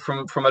in there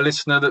from a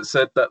listener that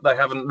said that they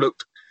haven't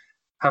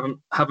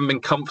been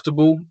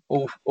comfortable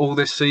all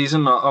this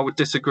season. I would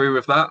disagree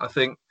with that. I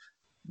think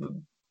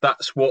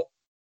that's what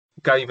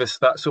gave us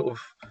that sort of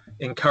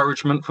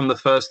encouragement from the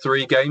first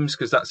 3 games,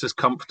 because that's as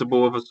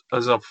comfortable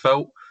as I've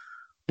felt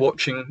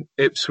watching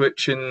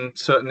Ipswich, and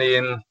certainly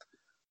in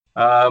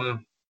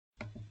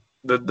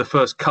the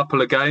first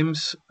couple of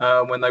games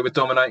when they were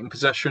dominating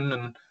possession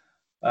and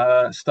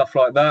stuff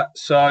like that.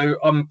 So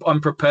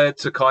I'm prepared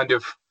to kind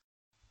of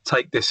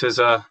take this as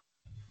a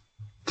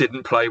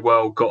didn't play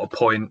well, got a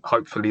point.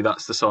 Hopefully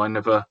that's the sign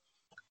of a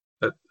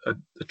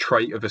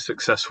trait of a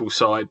successful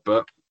side,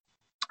 but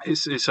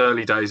it's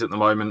early days at the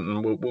moment,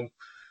 and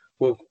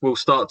we'll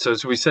start to,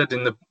 as we said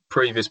in the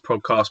previous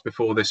podcast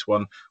before this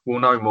one,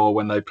 we'll know more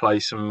when they play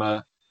some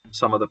of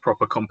the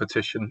proper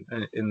competition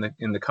in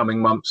the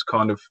coming months.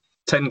 Kind of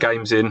 10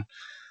 games in,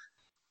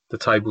 the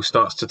table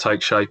starts to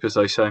take shape, as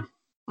they say.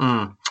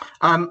 Are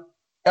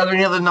there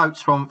any other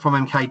notes from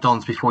MK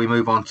Dons before we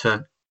move on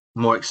to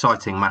more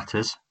exciting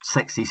matters,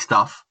 sexy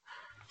stuff?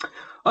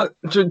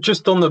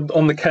 Just on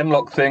the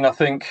Kenlock thing, I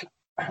think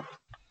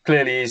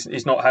clearly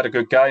he's not had a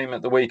good game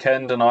at the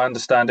weekend, and I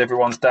understand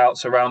everyone's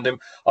doubts around him.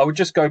 I would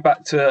just go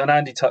back to, and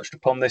Andy touched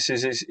upon this,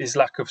 is his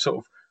lack of sort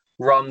of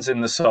runs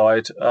in the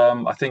side.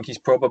 I think he's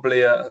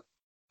probably a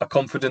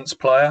confidence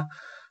player,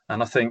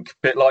 and I think a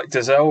bit like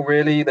Dazelle,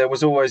 really, there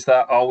was always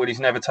that, he's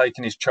never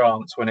taken his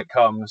chance when it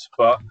comes.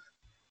 But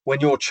when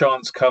your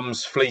chance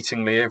comes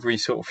fleetingly every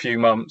sort of few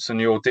months and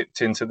you're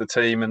dipped into the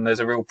team and there's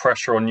a real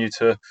pressure on you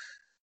to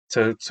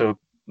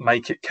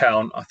make it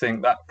count, I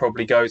think that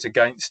probably goes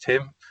against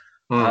him.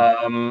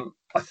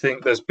 I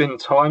think there's been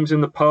times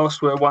in the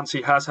past where once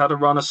he has had a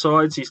run of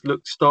sides, he's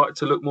started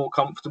to look more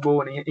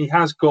comfortable, and he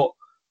has got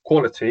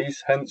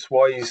qualities, hence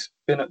why he's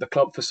been at the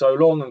club for so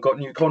long and got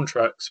new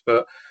contracts.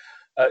 But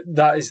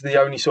that is the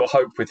only sort of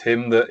hope with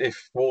him, that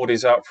if Ward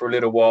is out for a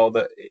little while,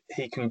 that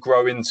he can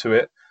grow into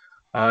it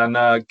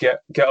and get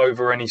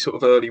over any sort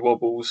of early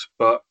wobbles.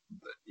 But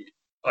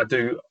I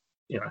do,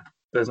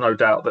 there's no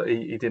doubt that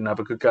he didn't have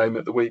a good game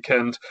at the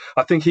weekend.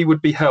 I think he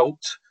would be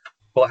helped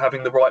by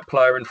having the right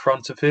player in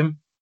front of him.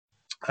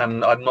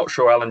 And I'm not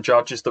sure Alan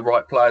Judge is the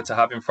right player to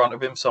have in front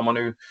of him, someone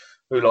who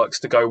likes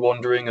to go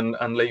wandering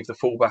and leave the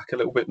fullback a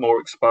little bit more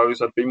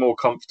exposed. I'd be more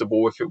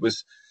comfortable if it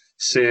was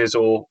Sears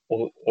or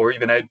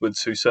even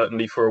Edwards, who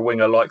certainly for a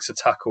winger likes a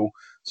tackle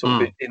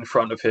sort of in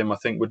front of him, I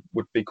think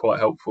would be quite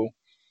helpful.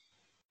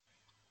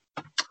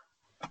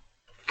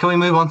 Can we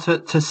move on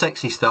to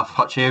sexy stuff,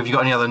 Hutchie? Have you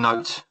got any other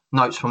notes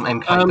from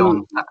MK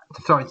Don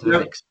to throw into the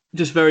mix?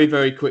 Just very,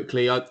 very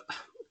quickly.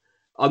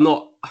 I'm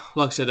not,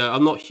 like I said,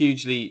 I'm not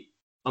hugely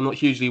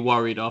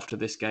worried after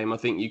this game. I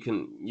think you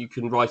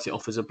can write it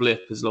off as a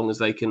blip as long as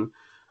they can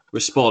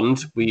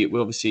respond. We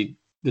obviously,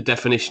 the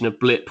definition of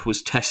blip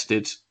was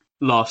tested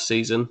last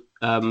season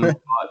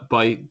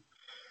by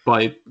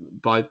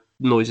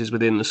noises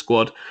within the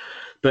squad,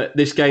 but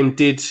this game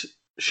did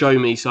show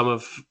me some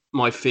of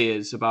my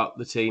fears about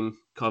the team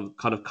kind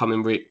of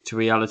coming to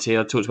reality.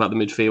 I talked about the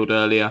midfield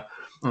earlier,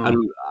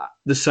 and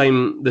the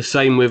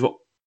same with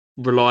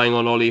relying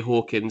on Ollie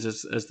Hawkins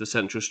as the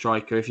central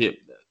striker.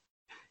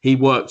 He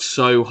worked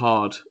so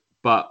hard,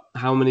 but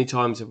how many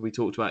times have we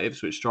talked about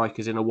Ipswich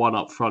strikers in a one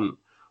up front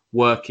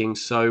working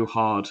so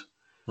hard,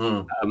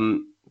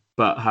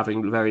 but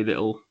having very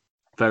little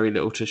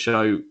to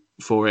show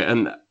for it?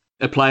 And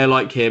a player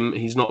like him,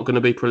 he's not going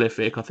to be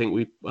prolific. I think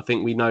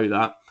we know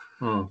that.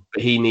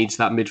 But he needs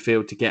that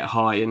midfield to get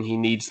high, and he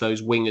needs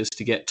those wingers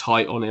to get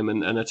tight on him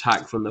and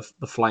attack from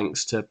the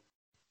flanks to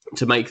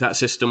make that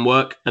system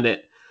work. And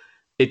it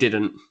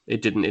didn't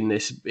in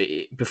this.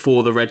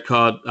 Before the red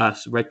card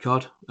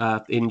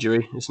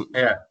injury,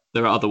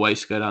 there are other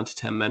ways to go down to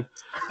 10 men.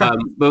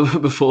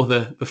 But before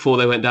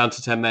they went down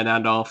to 10 men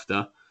and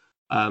after,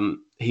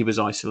 he was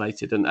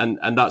isolated,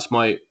 and that's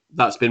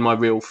been my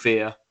real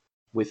fear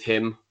with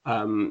him.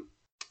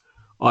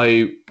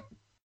 I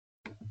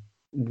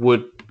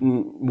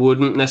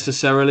wouldn't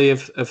necessarily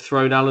have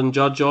thrown Alan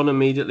Judge on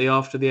immediately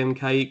after the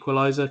MK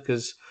equaliser,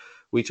 because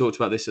we talked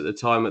about this at the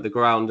time at the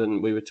ground,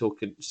 and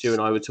Stu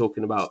and I were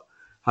talking about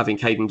having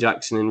Caden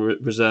Jackson in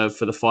reserve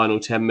for the final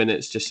 10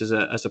 minutes, just as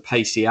a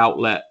pacey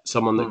outlet,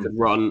 someone that could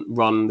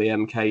run the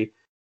MK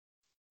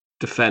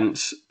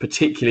defence,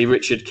 particularly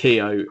Richard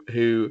Keogh,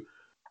 who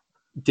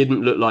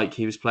didn't look like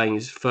he was playing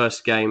his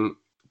first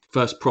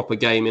proper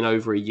game in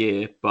over a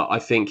year, but I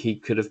think you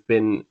could have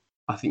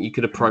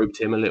probed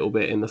him a little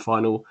bit in the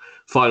final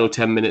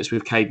 10 minutes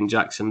with Caden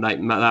Jackson.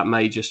 That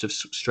may just have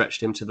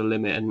stretched him to the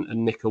limit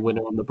and nick a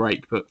winner on the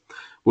break, but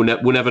we'll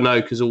never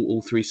know, because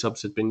all three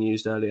subs had been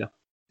used earlier.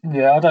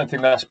 Yeah, I don't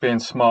think that's being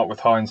smart with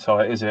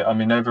hindsight, is it? I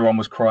mean, everyone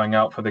was crying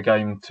out for the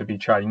game to be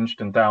changed,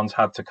 and Downs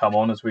had to come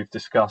on, as we've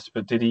discussed.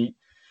 But did he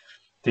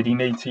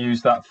need to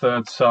use that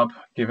third sub,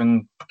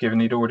 given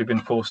he'd already been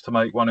forced to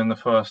make one in the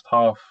first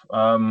half?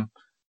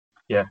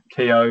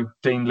 Keogh,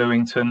 Dean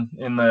Lewington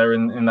in there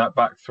in that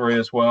back three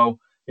as well.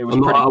 I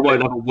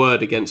won't have a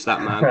word against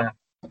that man.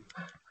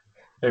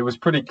 It was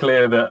pretty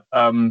clear that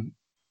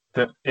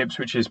that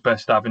Ipswich's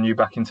best avenue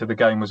back into the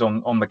game was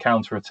on the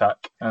counter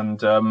attack,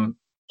 and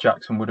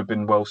Jackson would have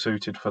been well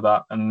suited for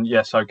that. And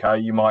yes, okay,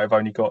 you might have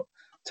only got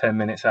 10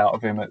 minutes out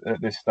of him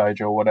at this stage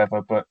or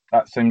whatever, but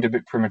that seemed a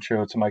bit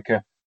premature to make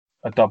a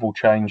double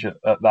change at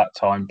that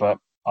time. But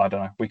I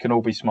don't know. We can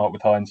all be smart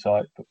with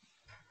hindsight. But...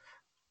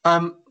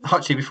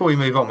 Hutchie, before we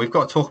move on, we've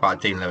got to talk about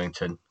Dean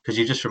Lewington, because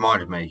you just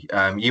reminded me.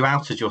 You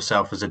outed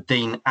yourself as a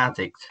Dean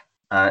addict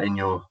in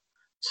your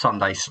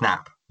Sunday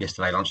snap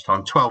yesterday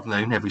lunchtime, 12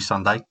 noon every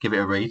Sunday. Give it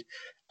a read.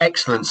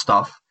 Excellent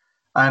stuff.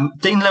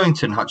 Dean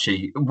Lewington,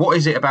 Hutchie, what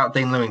is it about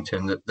Dean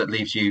Lewington that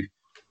leaves you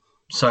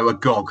so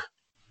agog?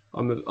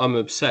 I'm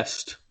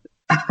obsessed.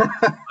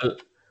 I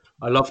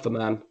love the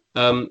man.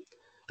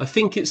 I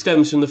think it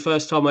stems from the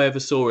first time I ever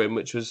saw him,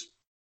 which was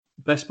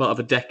best part of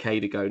a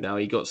decade ago now.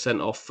 He got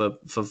sent off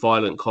for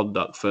violent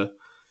conduct for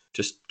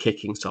just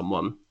kicking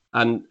someone,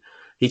 and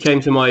he came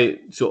to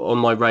on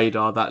my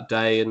radar that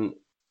day, and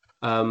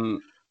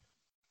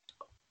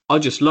I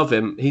just love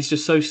him. He's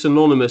just so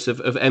synonymous of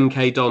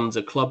MK Dons,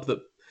 a club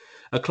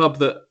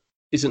that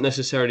isn't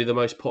necessarily the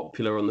most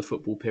popular on the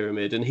football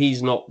pyramid, and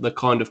he's not the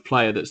kind of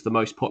player that's the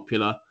most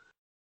popular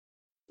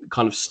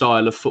kind of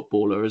style of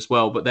footballer as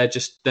well, but they're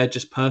just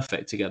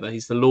perfect together.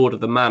 He's the Lord of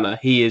the Manor.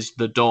 He is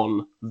the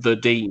Don, the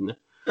Dean.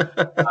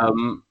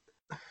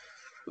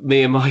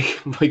 Me and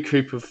my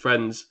group of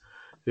friends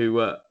who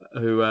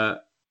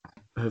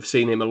have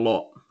seen him a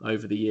lot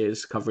over the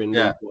years, covering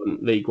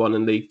League One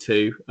and League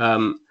Two.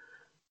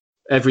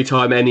 Every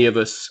time any of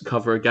us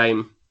cover a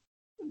game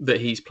that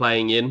he's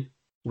playing in,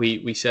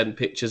 we send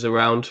pictures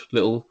around,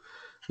 little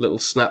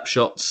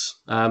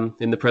snapshots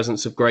in the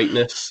presence of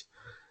greatness.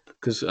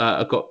 Because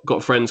I've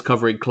got friends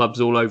covering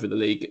clubs all over the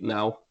league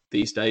now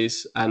these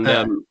days, and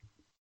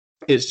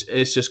it's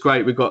just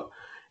great. We've got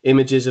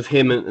images of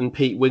him and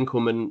Pete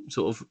Winkleman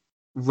sort of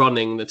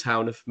running the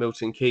town of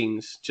Milton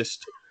Keynes,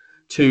 just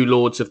two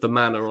lords of the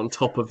manor on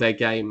top of their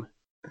game,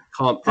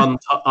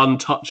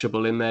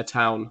 untouchable in their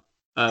town.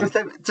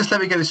 Just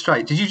let me get this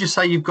straight. Did you just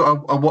say you've got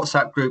a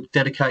WhatsApp group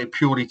dedicated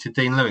purely to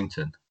Dean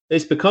Lewington?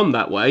 It's become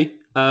that way.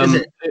 Is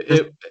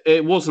it?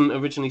 It wasn't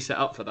originally set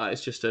up for that.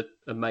 It's just a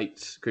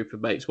group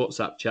of mates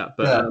WhatsApp chat.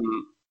 But Yeah.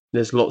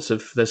 there's lots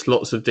of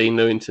Dean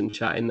Lewington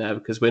chat in there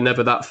because we're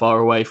never that far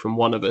away from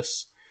one of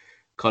us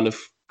kind of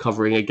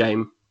covering a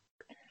game.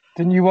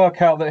 Didn't you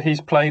work out that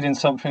he's played in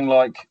something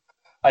like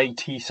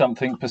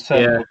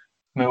 80-something% of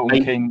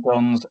Milton Keynes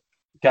Dons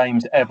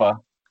games ever?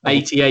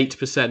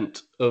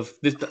 88% of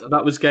this.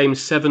 That was game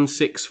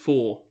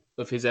 764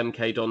 of his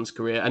MK Dons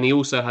career, and he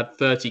also had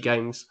 30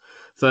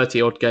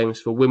 odd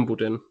games for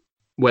Wimbledon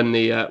when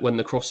the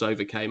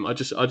crossover came. I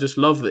just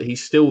love that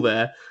he's still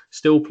there,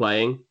 still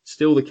playing,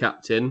 still the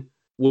captain.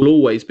 Will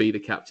always be the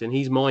captain.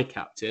 He's my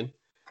captain,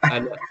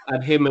 and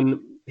him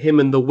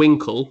and the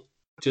Winkle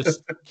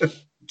just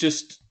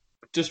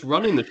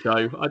running the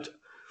show.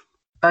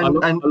 I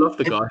love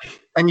the guy.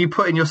 And you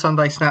put in your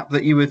Sunday snap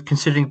that you were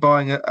considering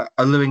buying a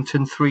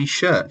Lewington 3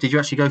 shirt. Did you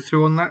actually go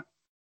through on that?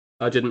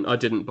 I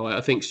didn't buy it.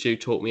 I think Stu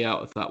talked me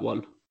out of that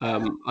one.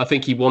 I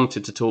think he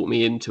wanted to talk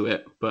me into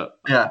it, but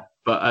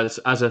as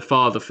a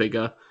father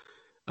figure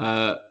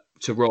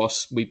to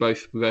Ross, we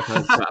both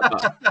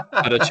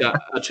had a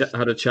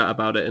chat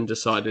about it and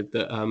decided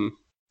that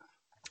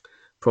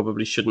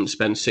probably shouldn't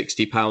spend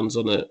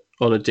 £60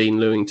 on a Dean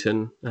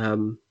Lewington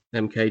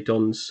MK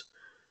Dons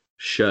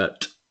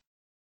shirt.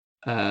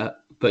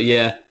 But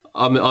yeah,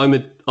 I'm a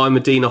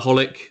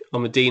Deanaholic.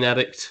 I'm a Dean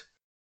addict.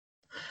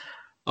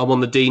 I'm on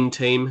the Dean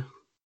team.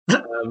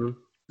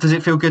 Does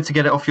it feel good to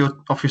get it off your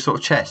sort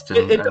of chest?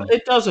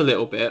 It does a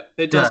little bit.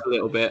 It does a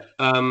little bit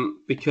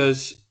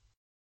because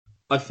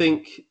I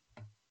think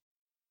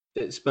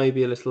it's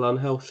maybe a little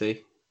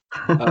unhealthy,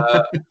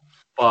 but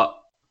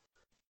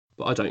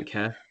I don't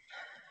care.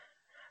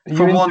 Are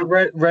you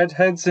into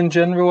redheads in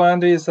general,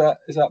 Andy? Is that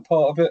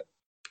part of it?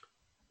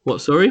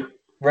 What? Sorry?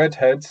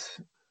 Redheads.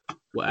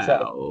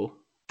 Wow.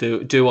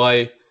 Do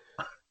I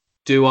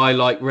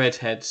like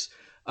redheads?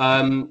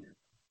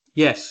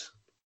 Yes.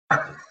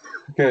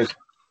 Good.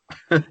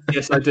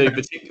 Yes, I do.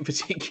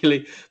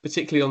 Particularly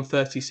on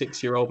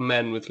 36-year-old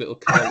men with little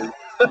curly,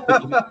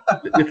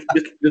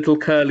 little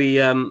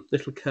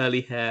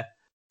curly hair,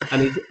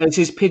 and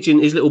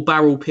his little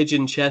barrel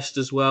pigeon chest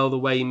as well. The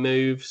way he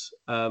moves.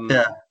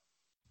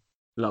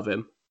 Love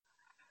him.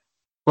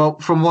 Well,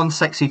 from one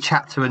sexy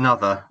chat to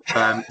another,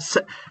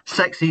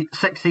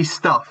 sexy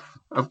stuff.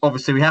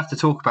 Obviously, we have to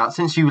talk about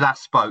since you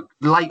last spoke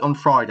late on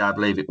Friday, I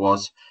believe it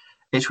was.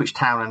 Ipswich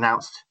Town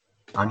announced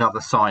another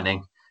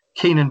signing,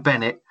 Keenan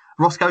Bennett.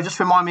 Roscoe, just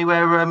remind me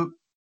where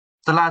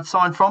the lad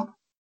signed from.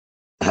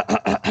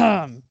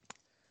 Borussia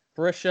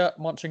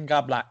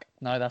Mönchengladbach.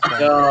 No, that's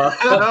right.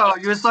 Oh,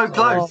 you were so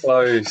close.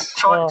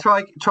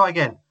 Try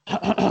again.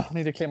 I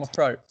need to clear my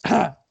throat.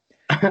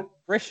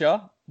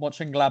 Borussia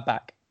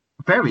Mönchengladbach.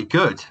 Very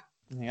good.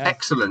 Yeah.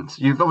 Excellent.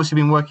 You've obviously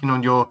been working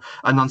on your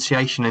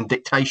enunciation and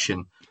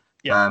dictation,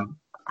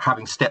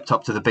 having stepped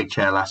up to the big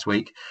chair last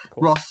week.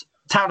 Ross,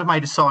 Town have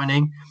made a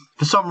signing.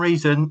 For some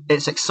reason,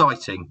 it's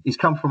exciting. He's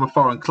come from a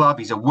foreign club.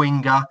 He's a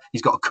winger.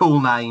 He's got a cool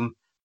name.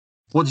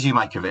 What did you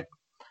make of it?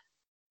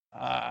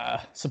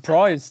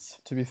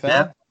 Surprised, to be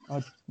fair. Yeah.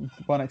 I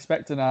wasn't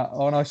expecting that.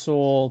 When I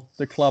saw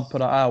the club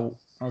put it out,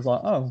 I was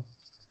like, oh,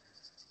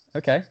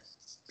 okay,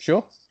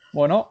 sure,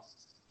 why not?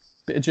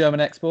 Bit of German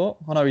export.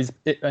 I know he's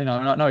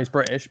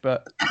British,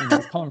 but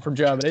he's coming from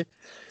Germany.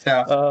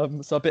 Yeah.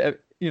 So a bit of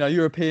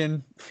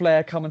European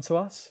flair coming to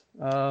us.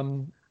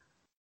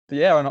 But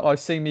yeah, and I've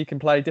seen he can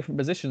play different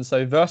positions,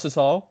 so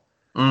versatile.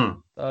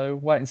 So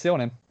wait and see on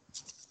him.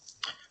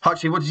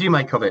 Hutchie, what did you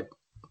make of it?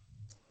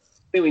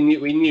 I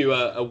think we knew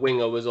a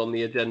winger was on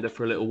the agenda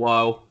for a little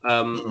while.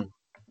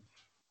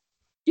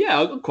 Yeah,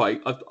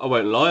 I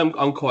won't lie.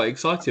 I'm quite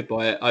excited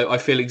by it. I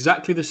feel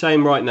exactly the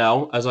same right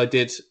now as I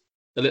did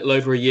a little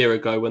over a year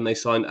ago when they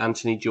signed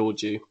Anthony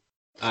Georgiou.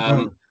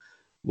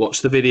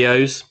 Watch the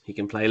videos. He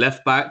can play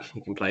left back.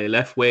 He can play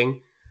left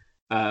wing.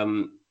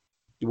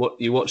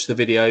 You watch the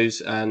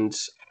videos and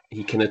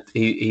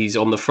he's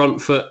on the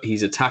front foot.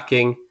 He's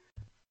attacking.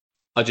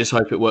 I just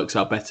hope it works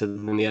out better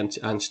than the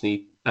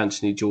Anthony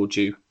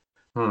Georgiou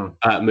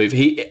move.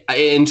 He,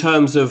 in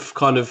terms of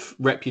kind of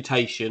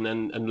reputation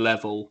and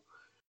level,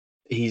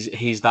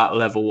 he's that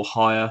level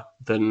higher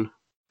than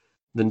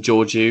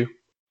Georgiou.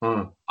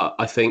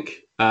 I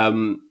think.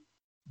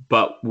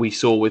 But we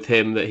saw with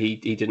him that he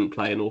didn't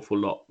play an awful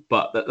lot.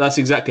 But that's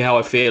exactly how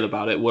I feel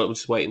about it. We'll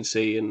just wait and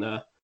see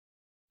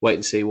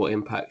what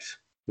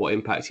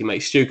impact he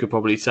makes. Stu could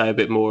probably say a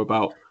bit more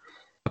about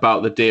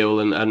the deal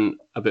and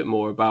a bit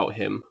more about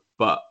him.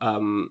 But I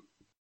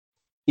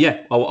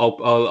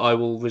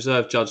will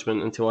reserve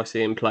judgment until I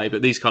see him play.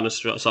 But these kind of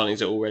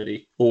signings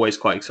are always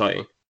quite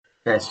exciting.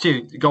 Yeah,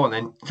 Stu, go on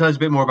then. Tell us a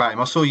bit more about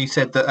him. I saw you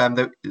said that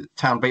the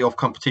Town beat off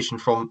competition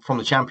from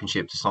the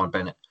Championship to sign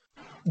Bennett.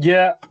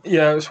 Yeah,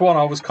 it's one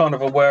I was kind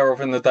of aware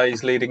of in the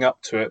days leading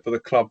up to it, but the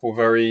club were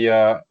very,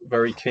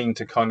 very keen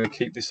to kind of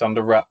keep this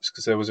under wraps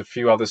because there was a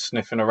few others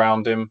sniffing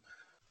around him.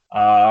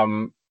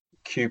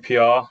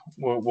 QPR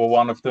were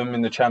one of them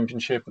in the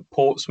Championship.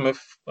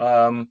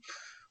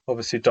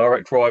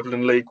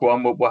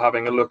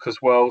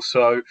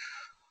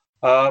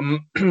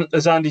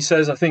 As Andy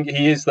says, I think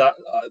he is that.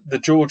 The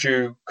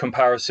Georgiou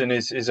comparison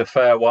is a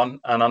fair one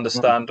and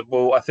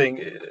understandable. I think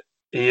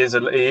he is a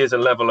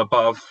level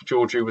above.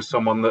 Georgiou was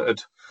someone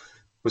that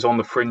was on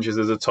the fringes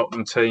as a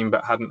Tottenham team,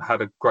 but hadn't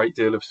had a great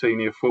deal of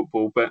senior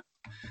football. But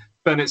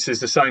Bennett's is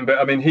the same. But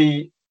I mean,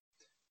 he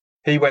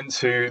went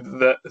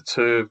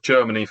to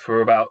Germany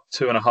for about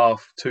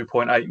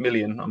 2.8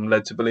 million. I'm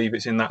led to believe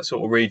it's in that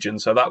sort of region.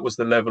 So that was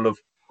the level of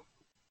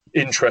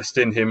interest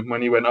in him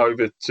when he went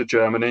over to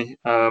Germany.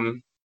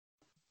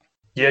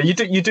 You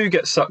do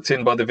get sucked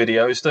in by the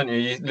videos, don't you?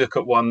 You look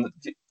at one,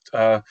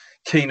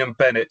 Keenan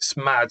Bennett's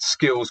mad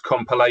skills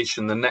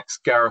compilation, the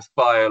next Gareth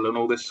Bale, and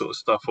all this sort of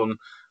stuff on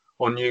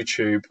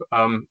YouTube.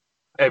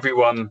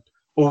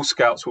 All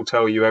scouts will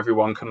tell you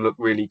everyone can look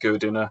really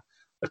good in a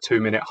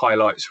 2-minute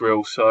highlights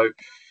reel. So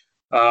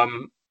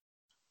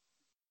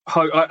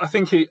I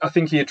think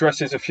he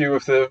addresses a few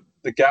of the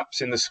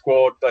gaps in the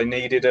squad. They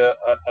needed a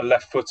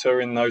left footer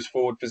in those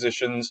forward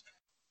positions.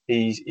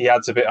 He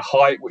adds a bit of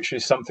height, which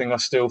is something I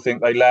still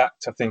think they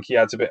lacked. I think he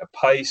adds a bit of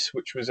pace,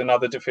 which was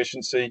another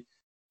deficiency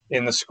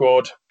in the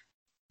squad.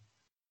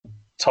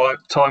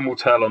 Time will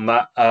tell on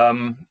that.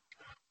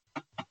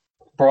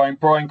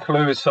 Brian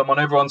Clough is someone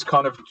everyone's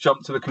kind of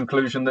jumped to the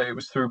conclusion that it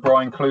was through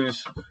Brian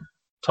Clough's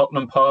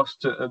Tottenham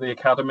past at the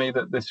academy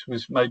that this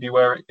was maybe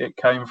where it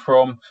came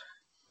from.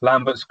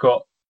 Lambert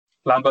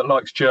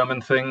likes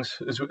German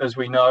things, as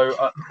we know.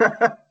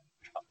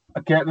 I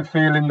get the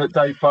feeling that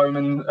Dave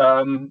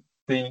Bowman,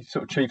 the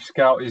sort of chief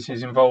scout, is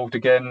involved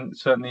again,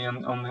 certainly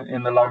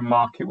in the loan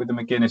market with the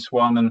McGuinness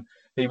one, and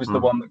he was the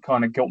one that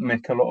kind of got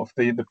Mick a lot of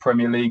the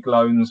Premier League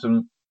loans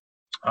and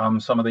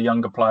some of the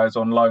younger players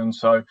on loan.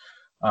 So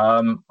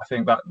I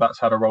think that's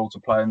had a role to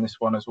play in this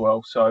one as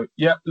well. So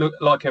yeah, look,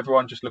 like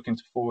everyone, just looking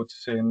forward to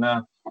seeing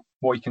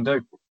what he can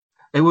do.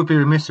 It would be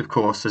remiss, of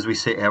course, as we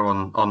sit here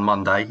on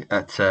Monday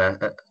at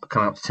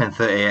coming up to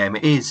 10:30 a.m.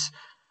 It is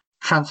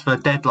transfer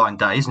deadline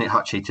day, isn't it,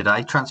 Hutchie,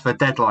 today? Transfer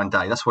deadline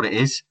day, that's what it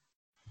is.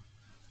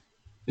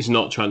 It's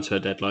not transfer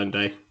deadline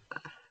day.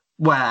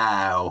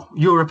 Well,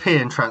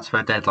 European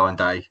transfer deadline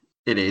day,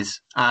 it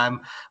is,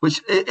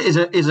 which is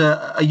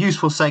a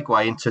useful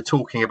segue into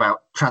talking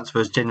about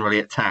transfers generally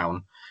at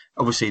Town.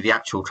 Obviously, the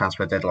actual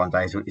transfer deadline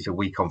day is a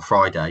week on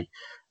Friday.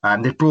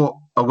 They've brought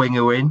a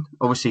winger in.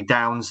 Obviously,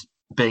 Downs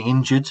being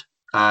injured,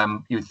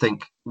 you would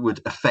think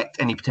would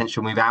affect any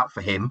potential move out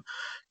for him.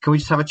 Can we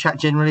just have a chat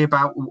generally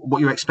about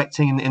what you're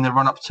expecting in the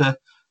run-up to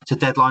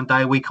deadline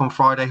day, a week on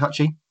Friday,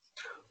 Hutchie?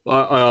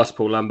 Well, I asked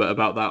Paul Lambert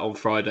about that on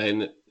Friday,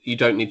 and you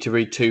don't need to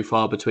read too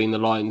far between the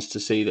lines to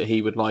see that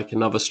he would like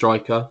another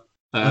striker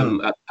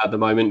at the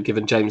moment,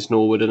 given James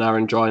Norwood and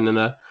Aaron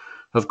Drinan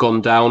have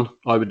gone down.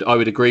 I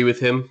would agree with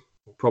him,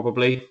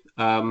 probably.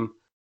 But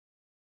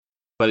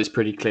it's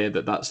pretty clear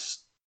that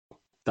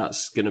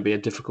that's going to be a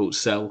difficult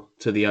sell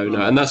to the owner,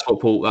 and that's what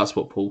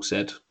Paul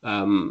said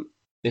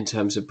in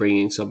terms of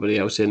bringing somebody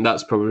else in.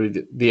 That's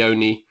probably the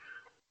only.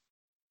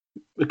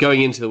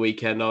 Going into the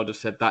weekend, I would have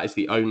said that is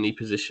the only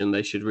position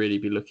they should really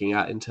be looking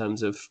at in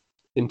terms of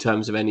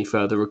any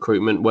further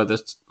recruitment. Whether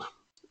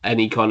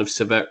any kind of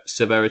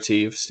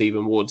severity of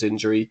Stephen Ward's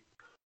injury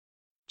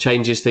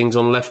changes things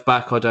on left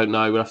back, I don't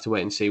know. We'll have to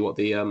wait and see what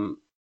the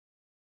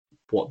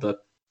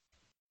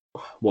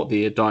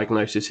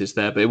diagnosis is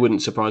there. But it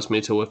wouldn't surprise me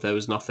at all if there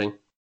was nothing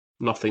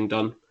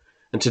done.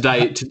 And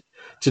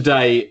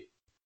today,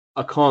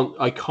 I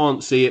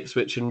can't see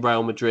Ipswich and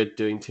Real Madrid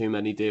doing too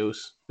many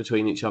deals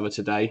between each other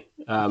today.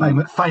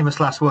 Famous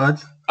last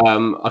words.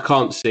 I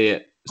can't see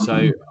it,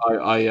 so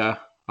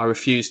I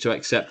refuse to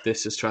accept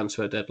this as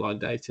transfer deadline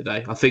day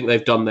today. I think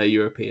they've done their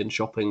European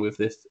shopping with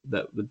this,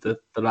 with the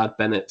lad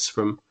Bennett's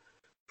from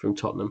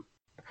Tottenham.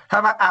 How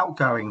about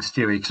outgoings,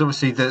 Stewie? Because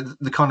obviously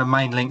the kind of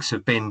main links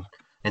have been,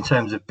 in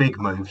terms of big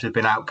moves, have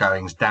been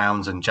outgoings,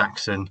 Downs and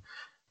Jackson,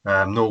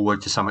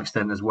 Norwood to some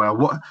extent as well.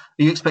 What are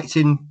you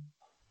expecting?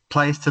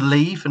 Players to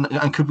leave,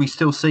 and could we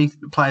still see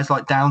players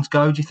like Downs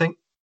go, do you think?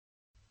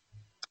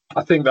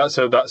 I think that's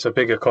a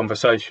bigger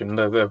conversation.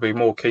 They'll be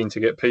more keen to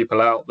get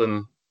people out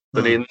than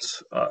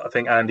ins. I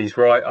think Andy's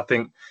right. I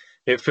think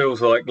it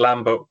feels like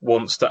Lambert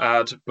wants to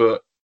add,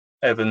 but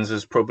Evans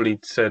has probably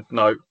said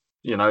no.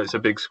 It's a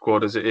big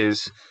squad as it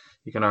is.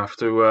 You're going to have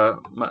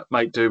to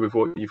make do with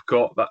what you've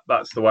got.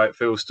 That's the way it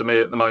feels to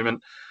me at the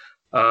moment.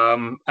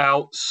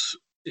 Outs.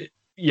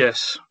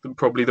 Yes,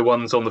 probably the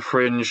ones on the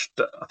fringe.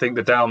 I think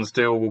the Downs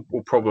deal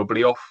will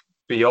probably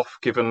be off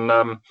given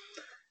the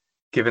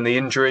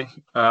injury,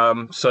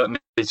 certainly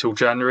till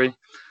January.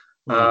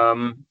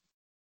 There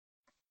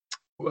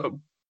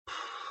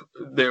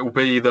will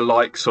be the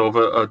likes of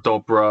a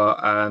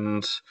Dobra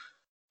and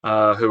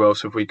who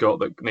else have we got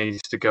that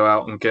needs to go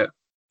out and get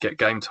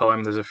game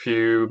time? There's a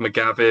few,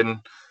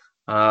 McGavin,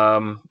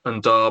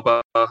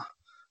 Ndaba,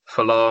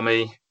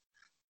 Falami.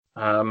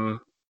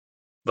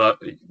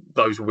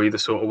 Those will be the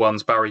sort of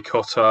ones. Barry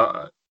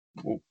Cotter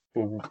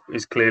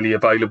is clearly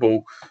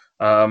available.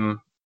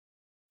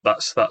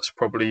 That's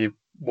probably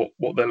what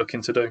they're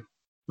looking to do.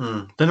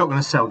 They're not going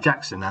to sell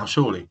Jackson now,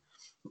 surely.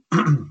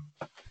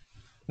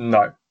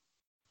 No.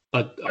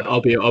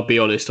 I'll be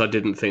honest. I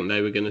didn't think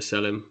they were going to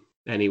sell him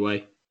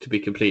anyway. To be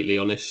completely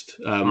honest,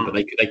 but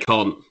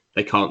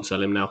they can't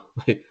sell him now.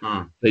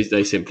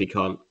 They simply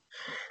can't.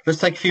 Let's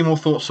take a few more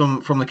thoughts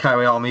from the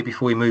KOA Army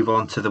before we move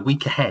on to the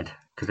week ahead,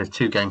 because there's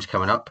 2 games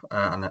coming up,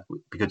 and it would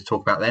be good to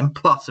talk about them.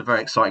 Plus a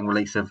very exciting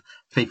release of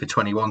FIFA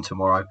 21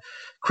 tomorrow.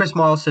 Chris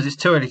Miles says it's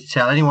too early to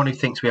tell. Anyone who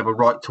thinks we have a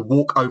right to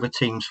walk over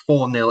teams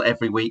 4-0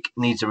 every week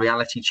needs a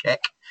reality check.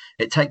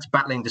 It takes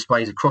battling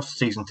displays across the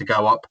season to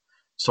go up,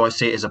 so I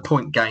see it as a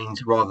point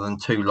gained rather than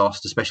 2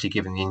 lost, especially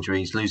given the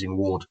injuries. Losing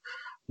Ward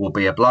will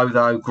be a blow,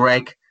 though.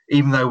 Greg,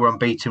 even though we're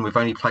unbeaten, we've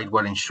only played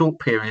well in short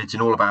periods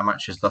in all of our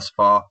matches thus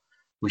far.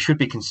 We should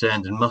be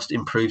concerned and must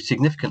improve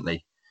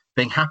significantly.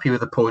 Being happy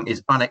with a point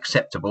is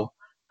unacceptable.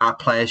 Our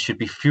players should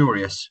be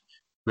furious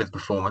with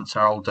performance.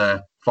 Our old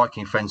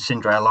Viking friend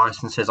Sindre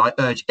Eliasson says, I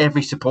urge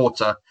every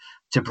supporter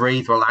to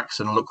breathe,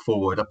 relax and look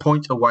forward. A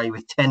point away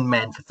with 10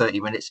 men for 30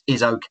 minutes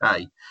is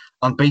okay.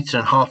 Unbeaten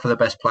and half of the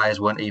best players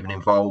weren't even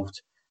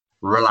involved.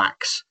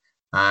 Relax.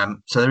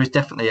 So there is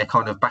definitely a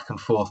kind of back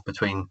and forth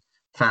between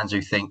fans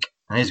who think,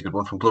 and here's a good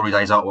one from Glory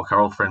Days Artwork, our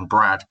old friend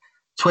Brad,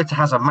 Twitter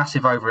has a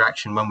massive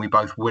overreaction when we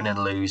both win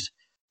and lose.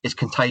 It's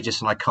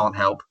contagious and I can't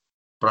help,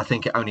 but I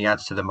think it only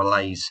adds to the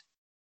malaise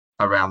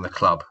around the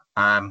club.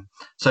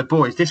 So,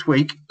 boys, this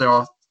week there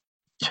are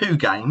 2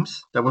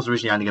 games. There was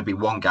originally only going to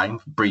be 1 game,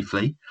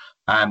 briefly.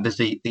 There's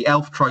the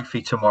Elf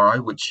Trophy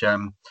tomorrow, which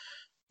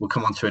we'll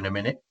come on to in a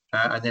minute.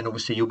 And then,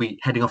 obviously, you'll be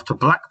heading off to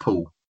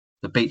Blackpool,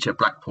 the beach at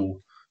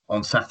Blackpool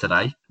on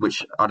Saturday,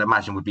 which I'd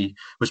imagine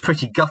was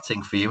pretty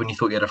gutting for you when you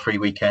thought you had a free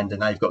weekend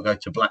and now you've got to go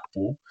to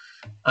Blackpool.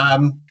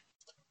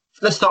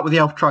 Let's start with the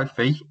Elf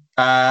Trophy.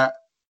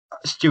 Stewie,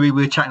 we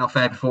were chatting off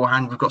air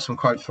beforehand. We've got some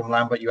quotes from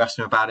Lambert. You asked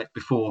him about it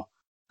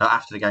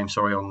after the game,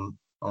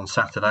 on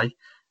Saturday.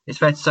 It's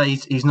fair to say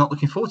he's not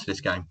looking forward to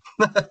this game.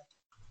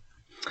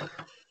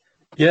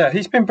 Yeah,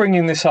 he's been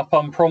bringing this up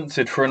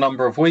unprompted for a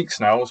number of weeks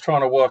now. I was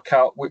trying to work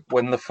out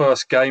when the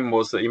first game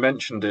was that he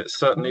mentioned it.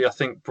 Certainly, I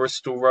think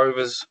Bristol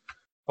Rovers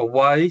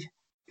away,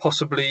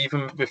 possibly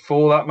even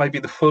before that, maybe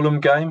the Fulham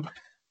game.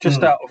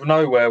 Just out of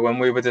nowhere, when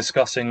we were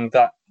discussing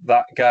that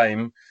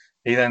game,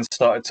 he then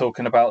started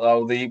talking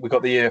about, we've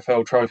got the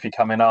EFL Trophy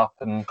coming up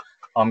and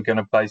I'm going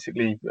to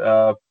basically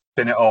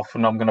bin it off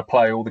and I'm going to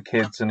play all the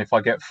kids, and if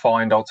I get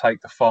fined, I'll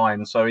take the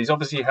fine. So he's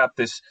obviously had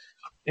this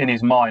in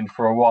his mind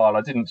for a while.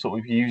 I didn't sort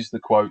of use the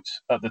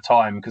quotes at the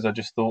time because I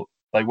just thought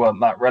they weren't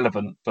that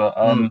relevant. But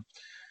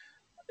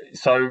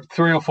so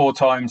 3 or 4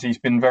 times he's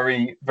been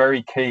very,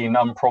 very keen,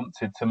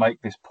 unprompted, to make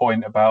this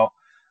point about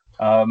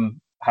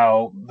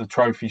how the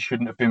trophy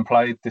shouldn't have been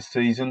played this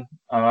season,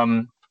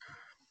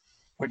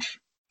 which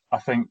I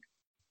think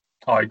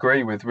I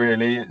agree with,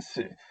 really. It's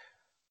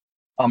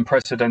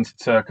unprecedented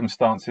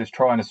circumstances,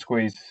 trying to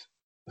squeeze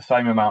the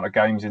same amount of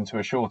games into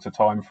a shorter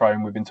time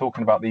frame. We've been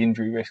talking about the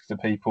injury risks to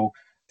people.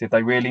 Did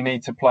they really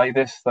need to play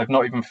this? They've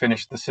not even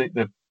finished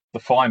the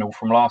final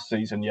from last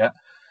season yet.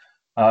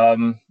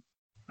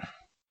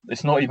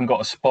 It's not even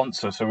got a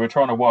sponsor, so we're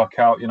trying to work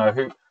out,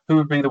 who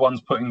would be the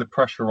ones putting the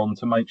pressure on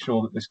to make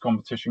sure that this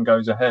competition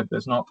goes ahead.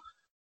 There's not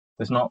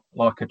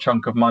like a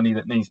chunk of money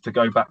that needs to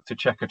go back to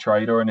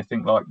Checkatrade or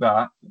anything like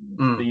that.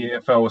 The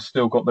EFL has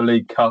still got the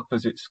League Cup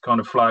as its kind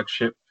of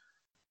flagship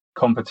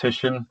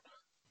competition.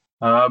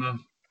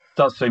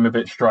 Does seem a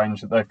bit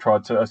strange that they've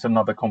tried to. It's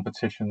another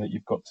competition that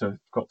you've got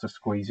to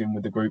squeeze in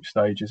with the group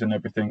stages and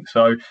everything.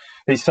 So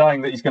he's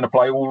saying that he's going to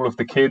play all of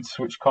the kids,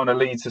 which kind of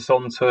leads us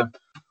on to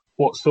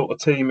what sort of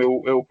team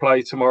he'll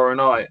play tomorrow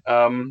night.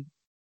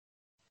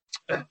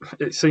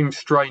 It seems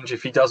strange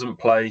if he doesn't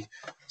play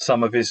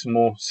some of his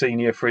more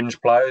senior fringe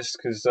players,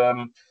 because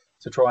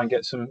to try and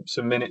get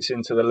some minutes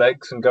into the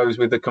legs, and goes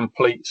with a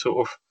complete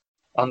sort of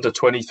under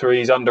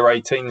 23s, under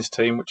 18s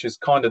team, which is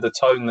kind of the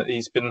tone that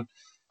he's been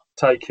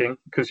taking,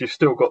 because you've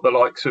still got the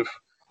likes of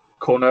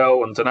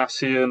Cornell and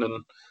Donacien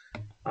and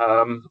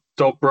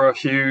Dobra,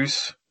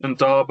 Hughes and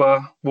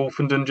Darber,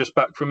 Wolfenden just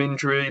back from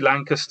injury,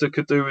 Lancaster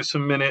could do with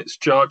some minutes,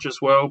 Judge as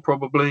well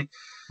probably.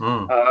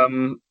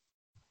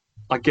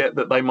 I get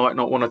that they might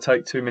not want to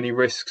take too many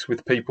risks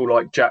with people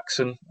like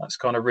Jackson. That's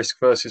kind of risk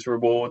versus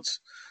rewards.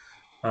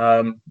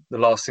 The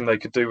last thing they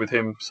could do with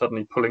him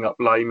suddenly pulling up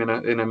lame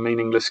in a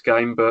meaningless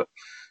game. But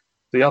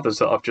the others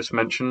that I've just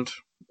mentioned,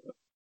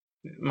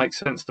 it makes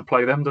sense to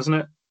play them, doesn't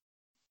it?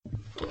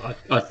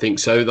 I think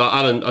so.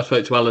 I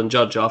spoke to Alan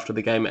Judge after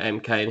the game at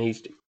MK, and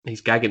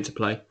he's gagging to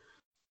play.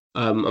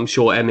 I'm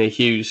sure Emir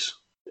Hughes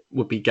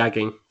would be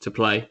gagging to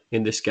play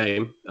in this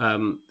game.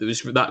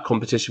 That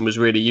competition was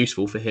really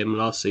useful for him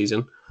last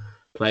season,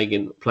 playing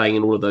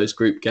in all of those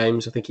group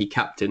games. I think he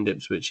captained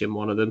Ipswich in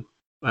one of them.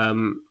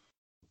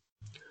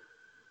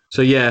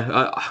 So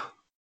yeah,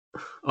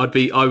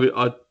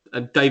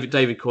 and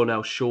David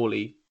Cornell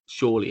surely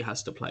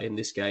has to play in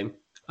this game.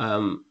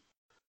 I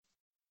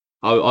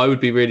would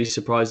be really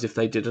surprised if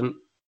they didn't.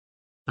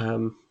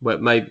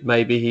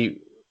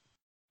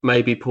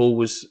 Maybe Paul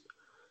was.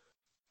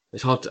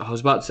 It's hard. I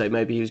was about to say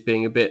maybe he was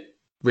being a bit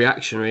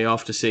reactionary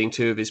after seeing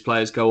 2 of his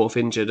players go off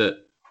injured at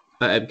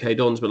MK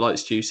Dons, but like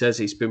Stu says,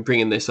 he's been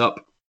bringing this up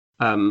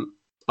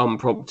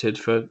unprompted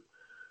for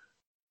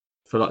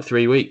like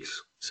 3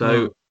 weeks.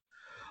 So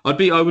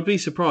I would be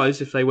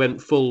surprised if they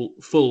went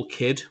full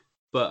kid,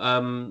 but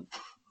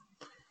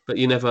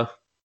you never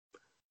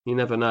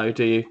know,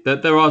 do you?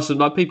 There are some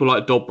like people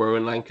like Dobro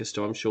and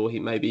Lancaster. I'm sure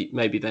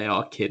maybe they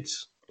are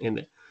kids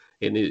in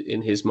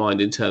his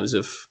mind in terms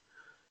of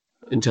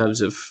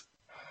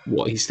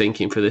what he's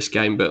thinking for this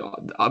game.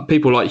 But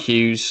people like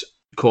Hughes,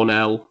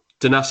 Cornell,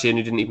 Donacien,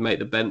 who didn't even make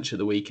the bench at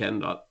the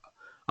weekend,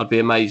 I'd be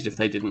amazed if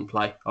they didn't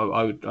play.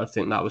 I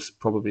think that was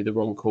probably the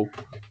wrong call.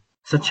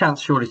 It's a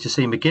chance surely to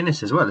see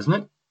McGuinness as well, isn't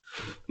it?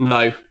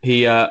 No,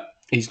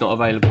 he's not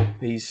available.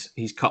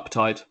 He's cup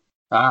tied.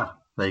 Ah,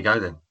 there you go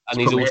then.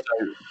 And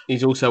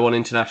he's also on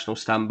international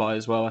standby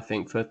as well, I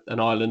think, for an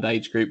Ireland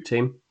age group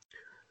team.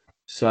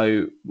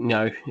 So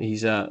no,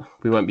 he's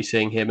we won't be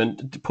seeing him.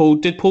 And did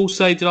Paul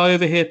say? Did I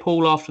overhear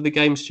Paul after the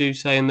game, Stu,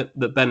 saying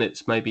that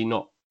Bennett's maybe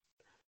not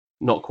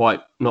quite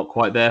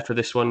there for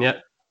this one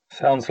yet?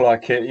 Sounds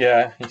like it.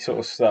 Yeah, that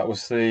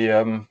was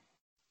the.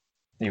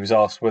 He was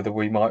asked whether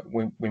we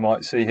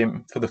might see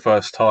him for the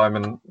first time,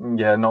 and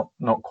yeah,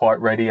 not quite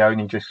ready.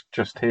 Only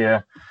just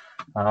here.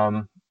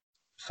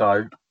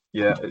 So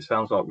yeah, it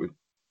sounds like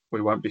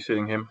we won't be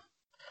seeing him.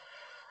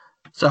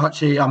 So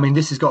Hutchie, I mean,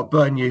 this has got to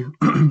burn you.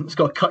 It's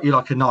got to cut you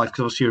like a knife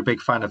because obviously you're a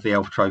big fan of the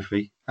Elf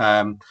Trophy.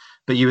 But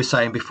you were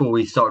saying before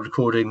we started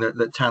recording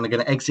that Town are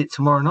going to exit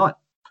tomorrow night.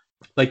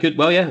 They could.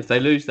 Well, yeah. If they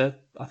lose, they're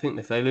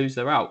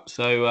out.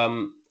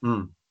 So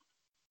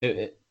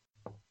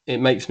it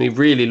makes me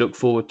really look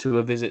forward to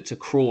a visit to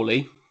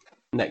Crawley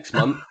next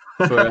month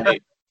for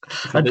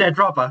a dead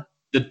rubber.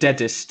 The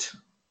deadest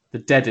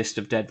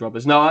of dead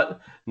rubbers. No,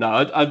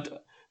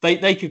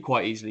 they could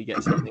quite easily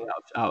get something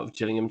out of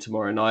Gillingham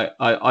tomorrow night.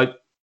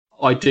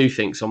 I do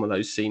think some of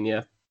those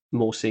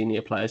more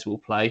senior players will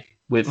play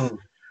with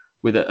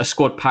a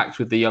squad packed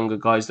with the younger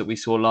guys that we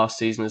saw last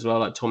season as well,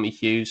 like Tommy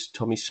Hughes,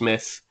 Tommy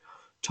Smith,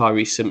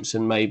 Tyree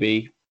Simpson,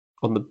 maybe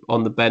on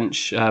the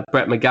bench.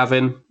 Brett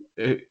McGavin,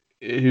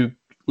 who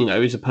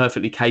is a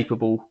perfectly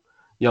capable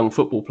young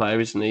football player,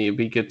 isn't he? It'd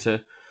be good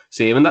to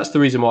see him, and that's the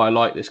reason why I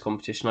like this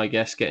competition, I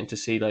guess, getting to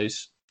see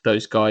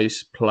those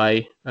guys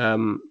play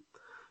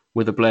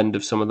with a blend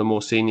of some of the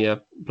more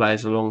senior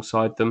players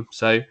alongside them.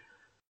 So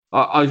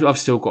I've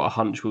still got a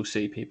hunch we'll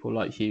see people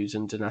like Hughes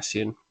and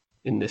Donacien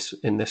in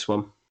this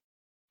one.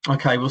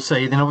 Okay, we'll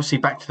see. Then obviously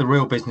back to the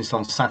real business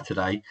on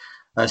Saturday.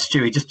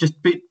 Stewie,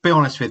 just be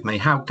honest with me.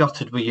 How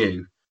gutted were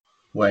you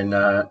when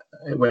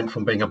it went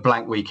from being a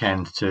blank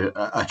weekend to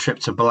a trip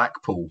to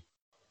Blackpool?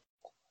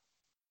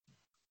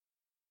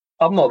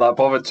 I'm not that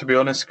bothered, to be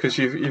honest, because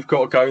you've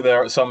got to go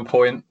there at some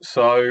point.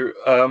 So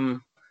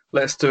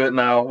let's do it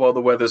now while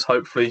the weather's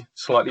hopefully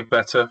slightly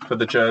better for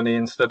the journey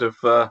instead of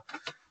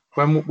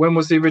when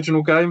was the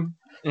original game?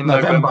 In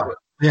November.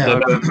 Yeah,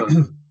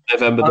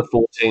 November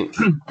the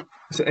 14th.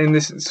 So in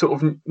this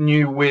sort of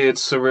new, weird,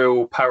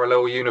 surreal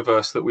parallel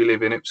universe that we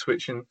live in,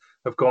 Ipswich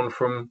have gone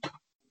from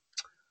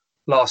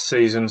last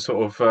season,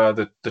 sort of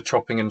the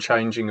chopping and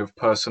changing of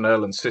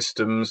personnel and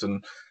systems,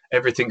 and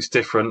everything's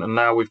different. And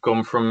now we've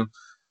gone from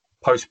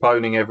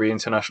postponing every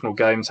international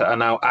game to are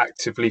now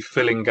actively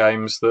filling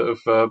games that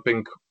have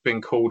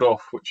been called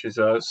off, which is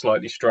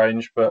slightly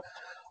strange. But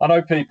I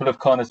know people have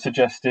kind of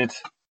suggested,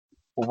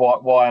 well,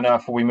 why on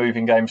earth are we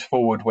moving games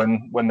forward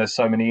when there's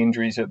so many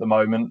injuries at the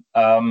moment?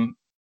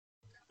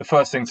 The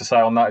first thing to say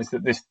on that is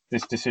that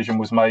this decision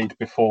was made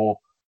before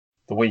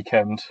the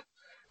weekend.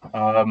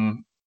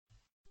 And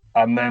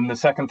then the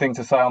second thing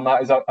to say on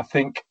that is I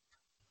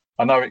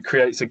know it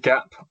creates a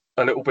gap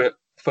a little bit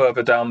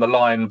further down the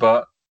line,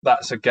 but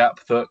that's a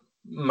gap that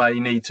may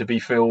need to be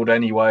filled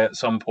anyway at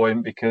some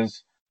point,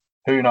 because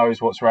who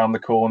knows what's around the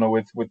corner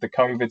with the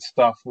COVID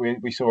stuff.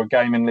 We saw a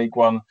game in League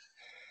One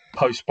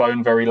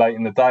postponed very late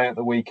in the day at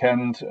the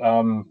weekend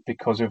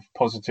because of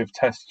positive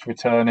tests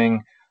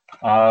returning.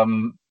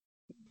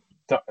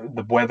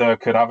 The weather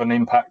could have an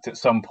impact at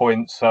some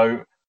point,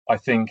 so I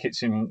think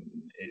it's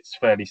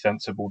fairly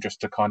sensible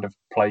just to kind of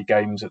play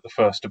games at the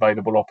first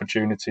available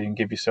opportunity and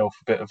give yourself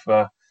a bit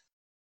of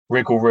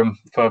wriggle room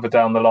further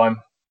down the line.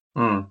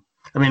 I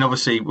mean,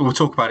 obviously, we'll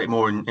talk about it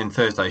more in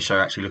Thursday's show,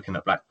 actually looking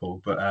at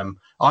Blackpool. But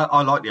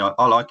I like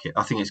it.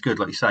 I think it's good,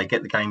 like you say,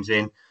 get the games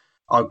in.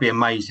 I'd be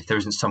amazed if there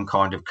isn't some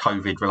kind of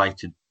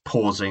COVID-related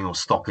pausing or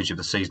stoppage of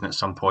the season at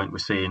some point. We're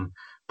seeing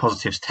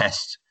positives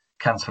tests,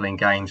 cancelling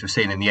games. We're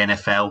seeing in the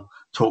NFL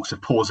talks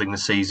of pausing the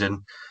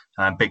season,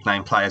 big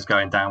name players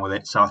going down with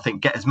it. So I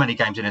think get as many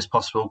games in as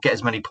possible, get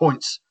as many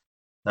points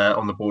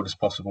on the board as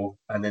possible,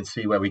 and then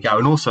see where we go.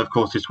 And also, of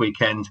course, this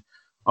weekend,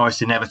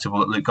 it's inevitable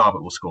that Luke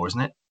Garbutt will score,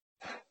 isn't it?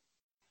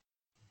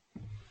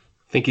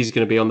 I think he's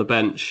going to be on the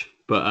bench,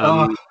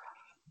 but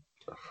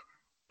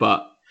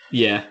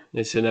yeah,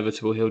 it's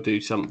inevitable he'll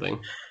do something.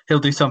 He'll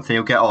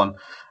get on.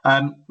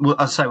 Well,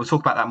 as I say, we'll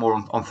talk about that more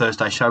on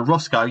Thursday's show.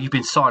 Roscoe, you've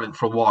been silent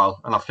for a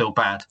while, and I feel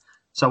bad.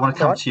 So I want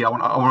to come to you.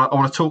 I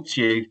want to talk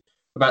to you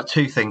about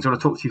two things. I want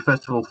to talk to you,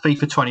 first of all,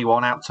 FIFA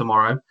 21 out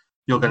tomorrow.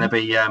 You're going to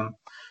be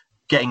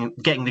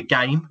getting the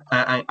game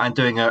and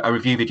doing a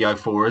review video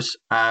for us.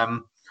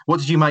 What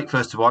did you make,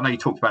 first of all? I know you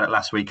talked about it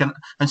last week. And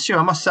Stu,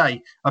 I must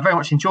say, I very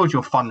much enjoyed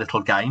your fun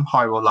little game,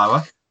 higher or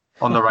lower,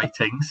 on the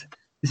ratings.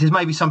 This is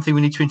maybe something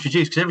we need to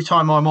introduce, because every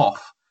time I'm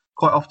off,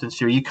 quite often,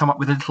 Stu, you come up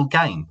with a little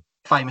game.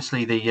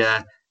 Famously,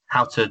 the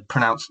how to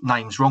pronounce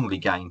names wrongly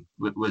game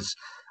was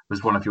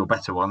one of your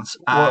better ones.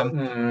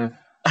 It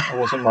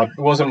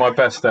wasn't my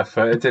best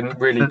effort. It didn't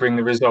really bring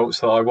the results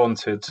that I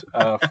wanted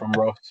from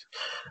Ross.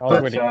 I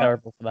was really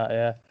terrible for that,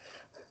 yeah.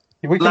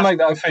 We can make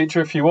that a feature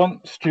if you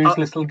want. Stu's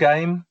little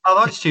game. I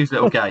like Stu's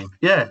little game.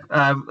 Yeah.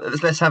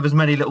 Let's have as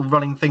many little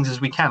running things as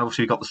we can.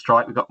 Obviously, we've got the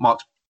strike. We've got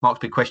Mark's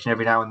big question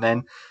every now and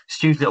then.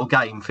 Stu's little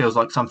game feels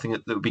like something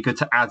that would be good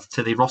to add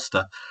to the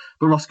roster.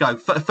 But Ross, go.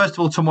 First of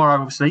all, tomorrow,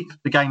 obviously,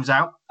 the game's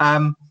out.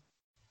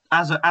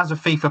 As a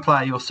FIFA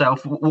player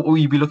yourself, what will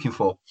you be looking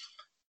for?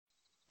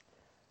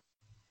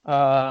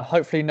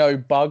 Hopefully no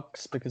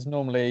bugs, because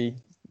normally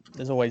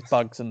there's always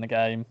bugs in the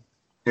game.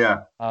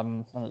 Yeah.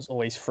 And it's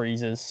always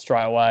freezes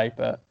straight away.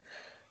 But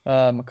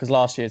because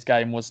last year's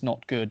game was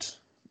not good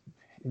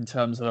in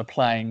terms of the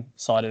playing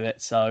side of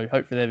it, so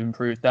hopefully they've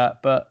improved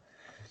that. But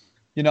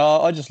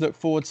I just look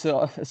forward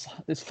to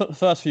it's the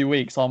first few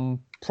weeks. I'm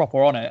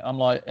proper on it. I'm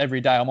like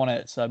every day I'm on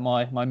it. So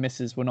my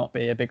missus will not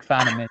be a big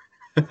fan of me.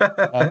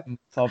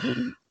 So I'll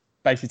be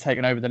basically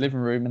taking over the living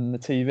room and the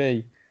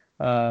TV.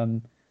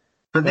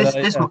 But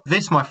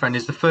this, my friend,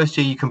 is the first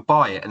year you can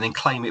buy it and then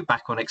claim it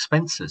back on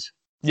expenses.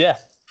 Yeah.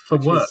 For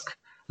work.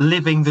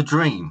 Living the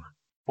dream.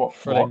 What?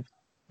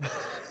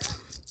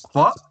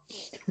 What?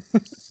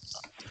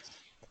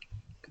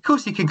 Of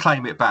course you can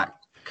claim it back,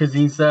 because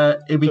he'll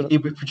be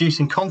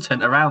producing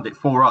content around it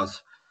for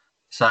us.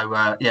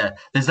 So,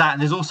 there's that.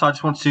 And there's also, I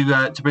just want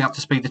to bring up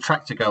to speed the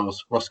Tractor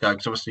Girls, Roscoe,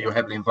 because obviously you're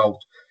heavily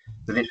involved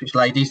with the Ipswich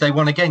ladies. They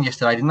won again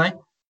yesterday, didn't they?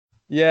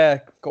 Yeah,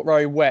 got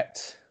very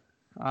wet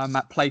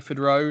at Playford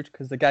Road,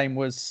 because the game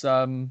was,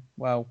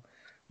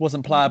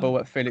 wasn't playable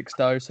at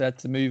Felixstowe, so they had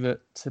to move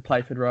it to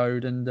Playford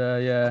Road, and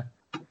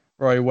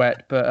very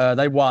wet. But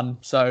they won,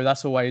 so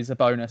that's always a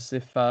bonus.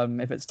 If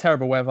it's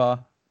terrible weather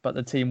but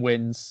the team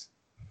wins,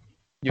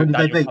 Who did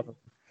they beat?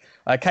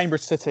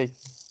 Cambridge City.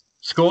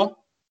 Score?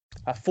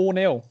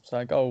 4-0,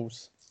 so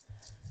goals.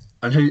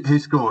 And who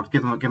scored?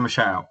 Give them a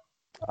shout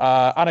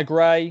out. Anna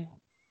Gray.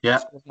 Yeah.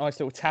 Nice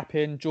little tap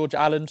in. Georgia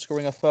Allen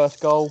scoring her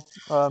first goal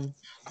in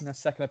her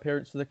second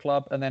appearance for the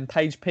club, and then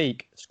Paige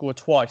Peake scored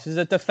twice. She's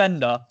a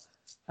defender,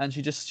 and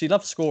she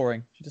loves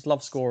scoring. She just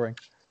loves scoring.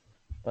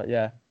 But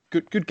yeah,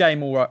 good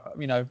game all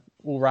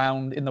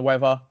round in the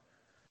weather.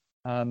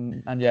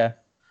 And yeah,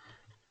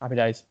 happy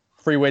days.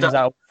 3 wins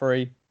out of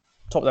 3,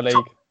 top of the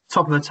league,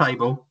 top of the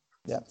table.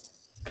 Yeah.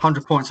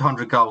 100 points,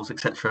 100 goals,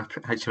 etc.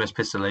 HMS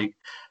Pistol League.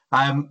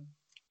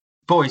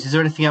 Boys, is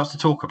there anything else to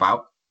talk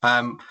about?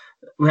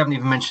 We haven't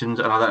even mentioned,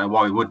 and I don't know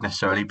why we would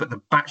necessarily, but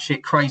the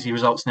batshit crazy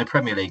results in the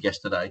Premier League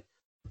yesterday.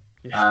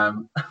 Yeah.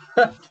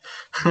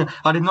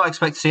 I did not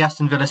expect to see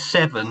Aston Villa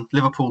 7,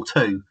 Liverpool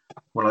 2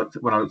 when I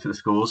looked at the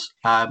scores.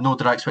 Nor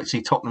did I expect to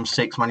see Tottenham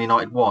 6, Man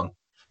United 1.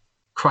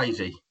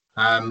 Crazy.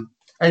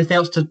 Anything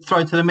else to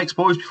throw to the mix,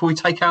 boys, before we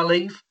take our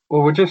leave?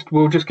 Well,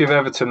 we'll just give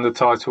Everton the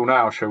title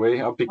now, shall we?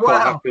 I'd be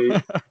quite happy.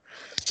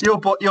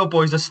 Your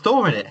boys are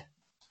storming it.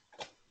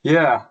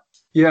 Yeah.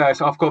 Yeah,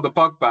 so I've got the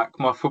bug back,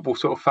 my football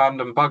sort of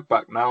fandom bug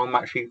back now. I'm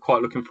actually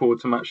quite looking forward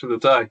to match of the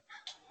day.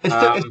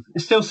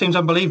 It still seems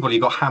unbelievable you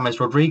got James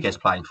Rodriguez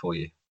playing for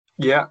you.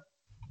 Yeah,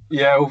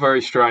 all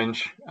very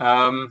strange.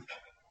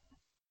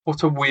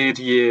 What a weird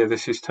year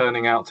this is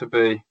turning out to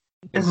be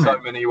in so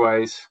many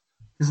ways.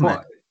 Isn't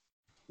it?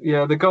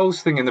 Yeah, the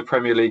goals thing in the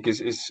Premier League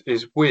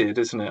is weird,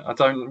 isn't it? I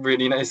don't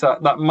really know.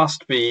 That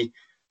must be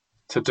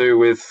to do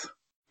with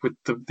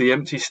the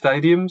empty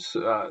stadiums,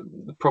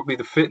 probably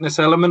the fitness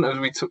element, as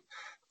we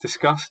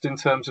discussed, in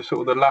terms of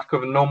sort of the lack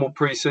of a normal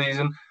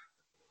pre-season.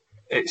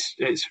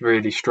 It's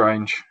really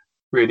strange,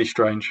 really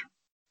strange.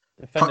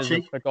 Defenders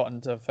have forgotten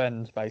to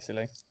defend,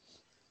 basically.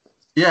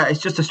 Yeah,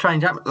 it's just a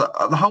strange.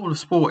 The whole of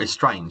sport is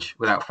strange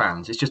without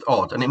fans. It's just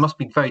odd, and it must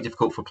be very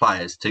difficult for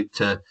players to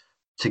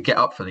get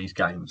up for these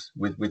games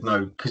with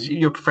no, because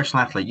you're a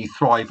professional athlete. You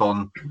thrive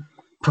on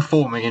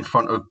performing in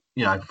front of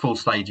full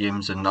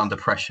stadiums and under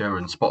pressure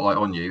and spotlight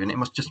on you, and it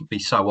must just be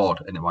so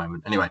odd in the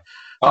moment. Anyway,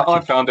 I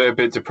found it a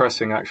bit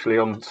depressing actually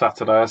on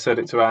Saturday. I said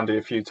it to Andy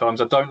a few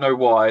times. I don't know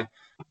why,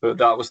 but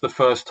that was the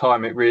first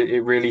time it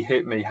really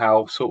hit me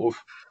how sort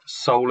of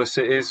soulless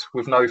it is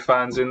with no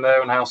fans in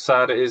there, and how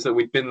sad it is that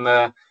we'd been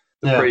there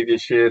the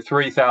previous year.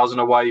 3,000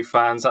 away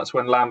fans. That's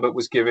when Lambert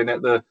was giving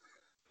it the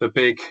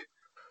big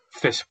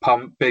fist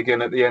pump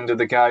biggin at the end of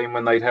the game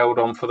when they'd held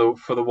on for the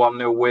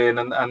 1-0 win,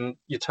 and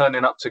you're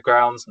turning up to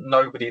grounds,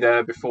 nobody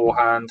there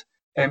beforehand,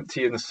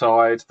 empty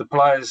inside. The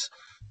players,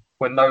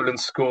 when Nolan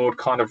scored,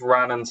 kind of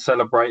ran and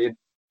celebrated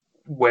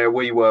where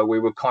we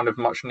were kind of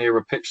much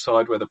nearer pitch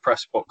side where the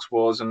press box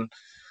was, and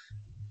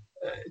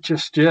it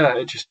just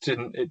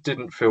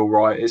didn't feel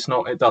right.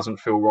 It doesn't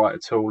feel right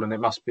at all, and it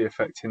must be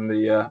affecting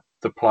the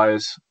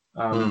players.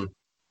 I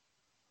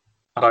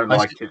don't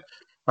like it.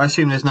 I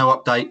assume there's no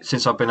update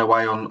since I've been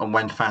away on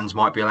when fans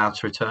might be allowed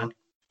to return?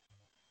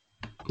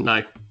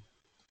 No.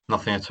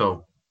 Nothing at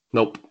all?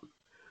 Nope.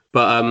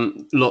 But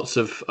lots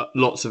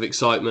of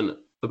excitement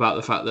about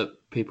the fact that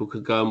people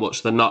could go and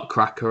watch the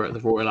Nutcracker at the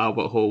Royal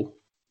Albert Hall.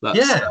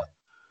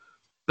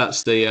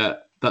 That's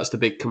the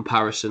big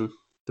comparison.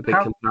 The big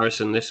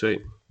comparison this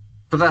week.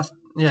 But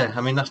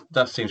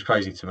that seems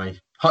crazy to me.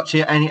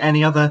 Hutchie,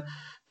 any other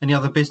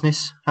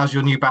business? How's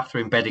your new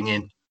bathroom bedding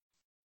in?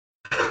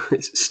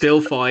 It's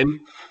still fine.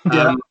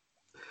 Yeah.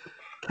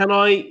 Can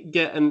I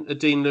get a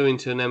Dean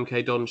Lewington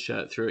MK Don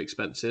shirt through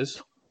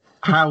expenses?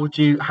 How would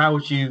you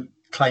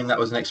claim that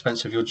was an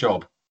expense of your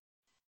job?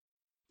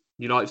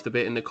 You liked the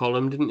bit in the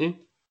column, didn't you?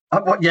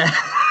 Yeah.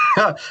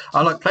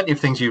 I like plenty of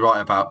things you write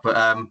about, but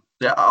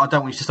I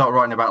don't want you to start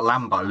writing about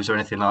Lambos or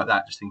anything like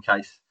that, just in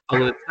case. I'm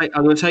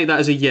going to take that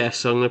as a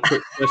yes. I'm going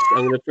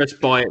to press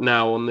buy it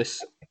now on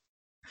this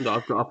that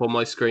I've got up on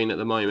my screen at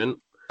the moment.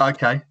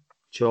 Okay.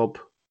 Job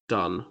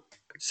done.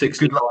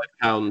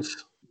 £65.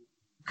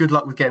 Good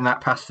luck with getting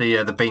that past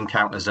the bean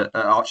counters at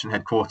Archon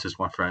headquarters,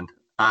 my friend.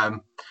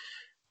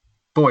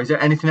 Boy, is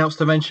there anything else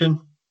to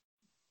mention?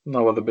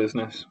 No other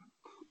business.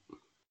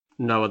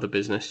 No other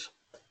business.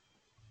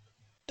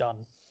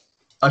 Done.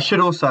 I should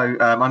also,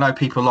 I know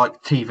people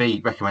like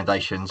TV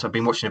recommendations. I've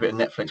been watching a bit of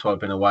Netflix while I've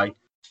been away.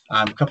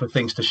 A couple of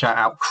things to shout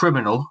out.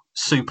 Criminal,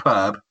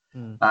 superb.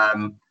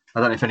 I don't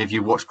know if any of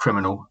you watched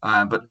Criminal,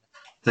 but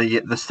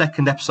the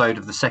second episode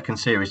of the second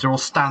series, they're all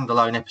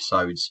standalone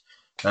episodes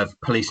of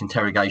police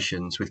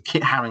interrogations with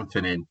Kit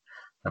Harington in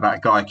about a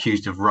guy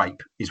accused of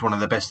rape. Is one of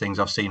the best things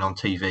I've seen on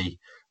TV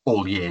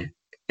all year.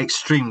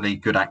 Extremely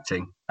good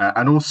acting.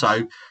 And also,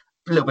 a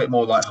little bit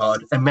more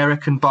lighthearted,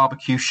 American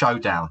Barbecue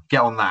Showdown.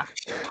 Get on that.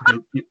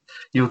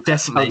 You'll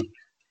definitely...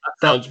 That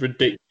sounds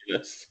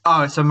ridiculous.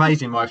 Oh, it's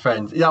amazing, my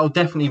friend. That'll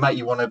definitely make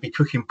you want to be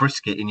cooking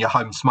brisket in your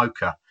home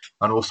smoker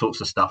and all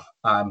sorts of stuff.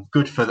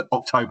 Good for the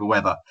October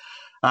weather.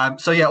 All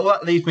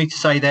that leaves me to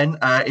say then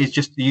is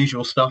just the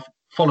usual stuff.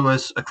 Follow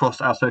us across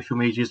our social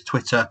medias,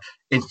 Twitter,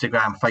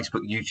 Instagram,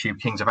 Facebook,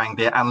 YouTube, Kings of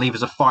Anglia, and leave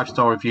us a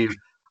 5-star review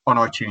on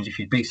iTunes if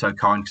you'd be so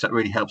kind, because that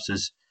really helps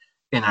us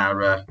in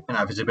our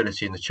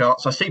visibility in the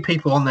charts. I see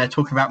people on there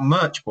talking about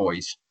merch,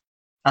 boys,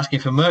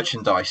 asking for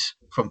merchandise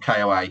from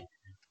KOA.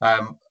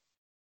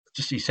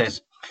 He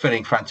says,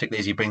 filling frantically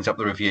as he brings up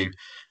the review.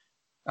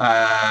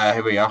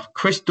 Here we are.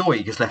 Chris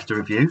Doig has left a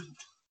review.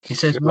 He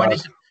says, when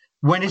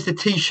is the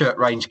T-shirt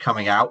range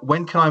coming out?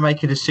 When can I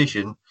make a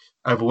decision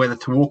over whether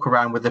to walk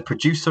around with the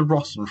producer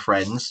Ross and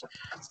friends,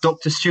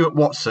 Dr. Stuart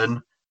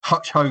Watson,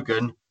 Hutch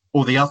Hogan,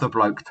 or the other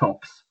bloke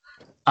tops?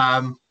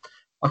 I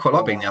quite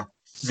like being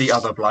the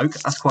other bloke.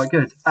 That's quite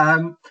good.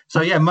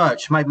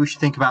 Merch. Maybe we should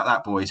think about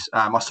that, boys.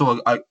 I saw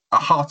a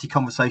hearty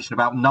conversation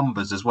about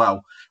numbers as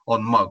well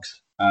on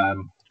mugs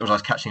as I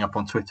was catching up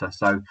on Twitter.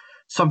 So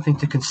something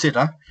to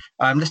consider.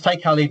 Let's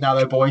take our lead now,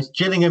 though, boys.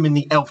 Gillingham in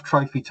the Elf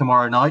Trophy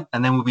tomorrow night,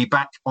 and then we'll be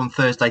back on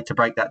Thursday to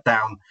break that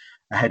down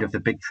ahead of the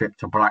big trip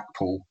to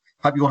Blackpool.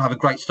 Hope you all have a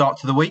great start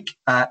to the week.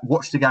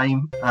 Watch the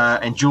game,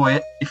 enjoy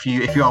it if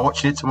you are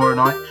watching it tomorrow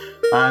night,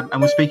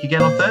 and we'll speak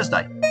again on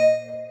Thursday.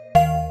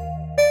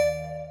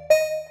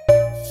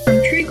 From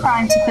true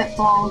crime to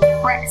football,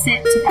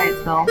 Brexit to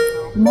Oakville.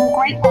 For more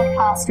great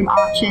podcasts from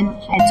Archon,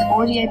 head to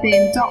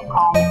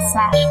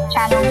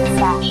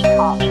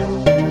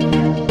audioboom.com/channel/Archon.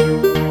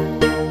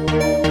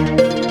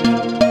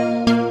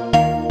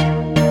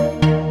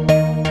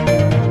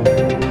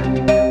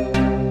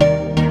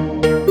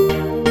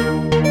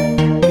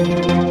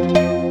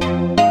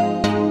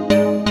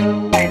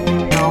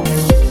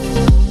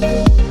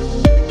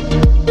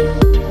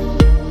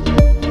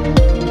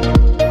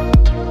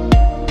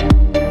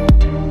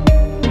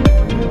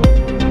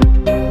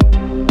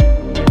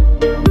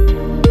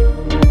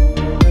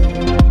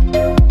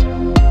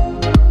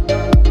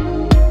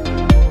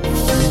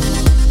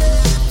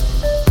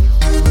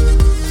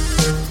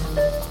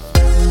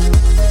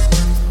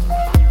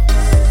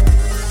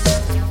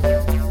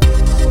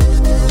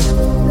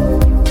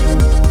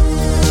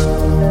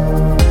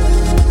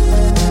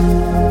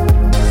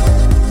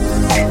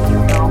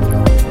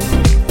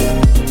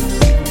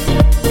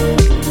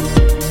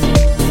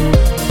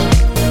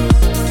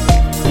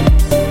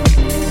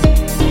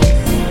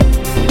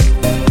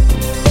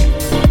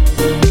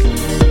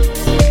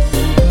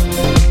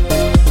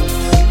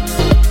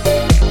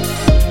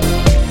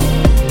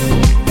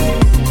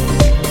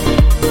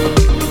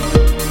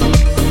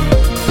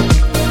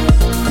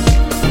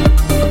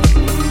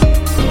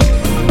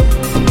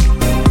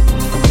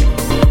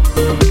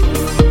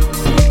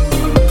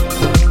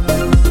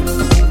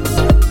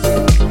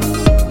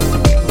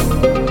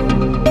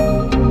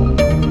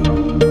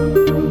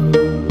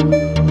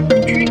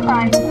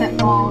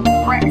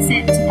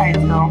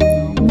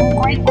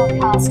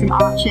 From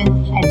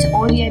Archon, head to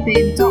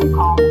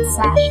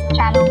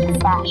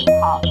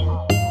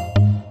audioboom.com/channel/Archon.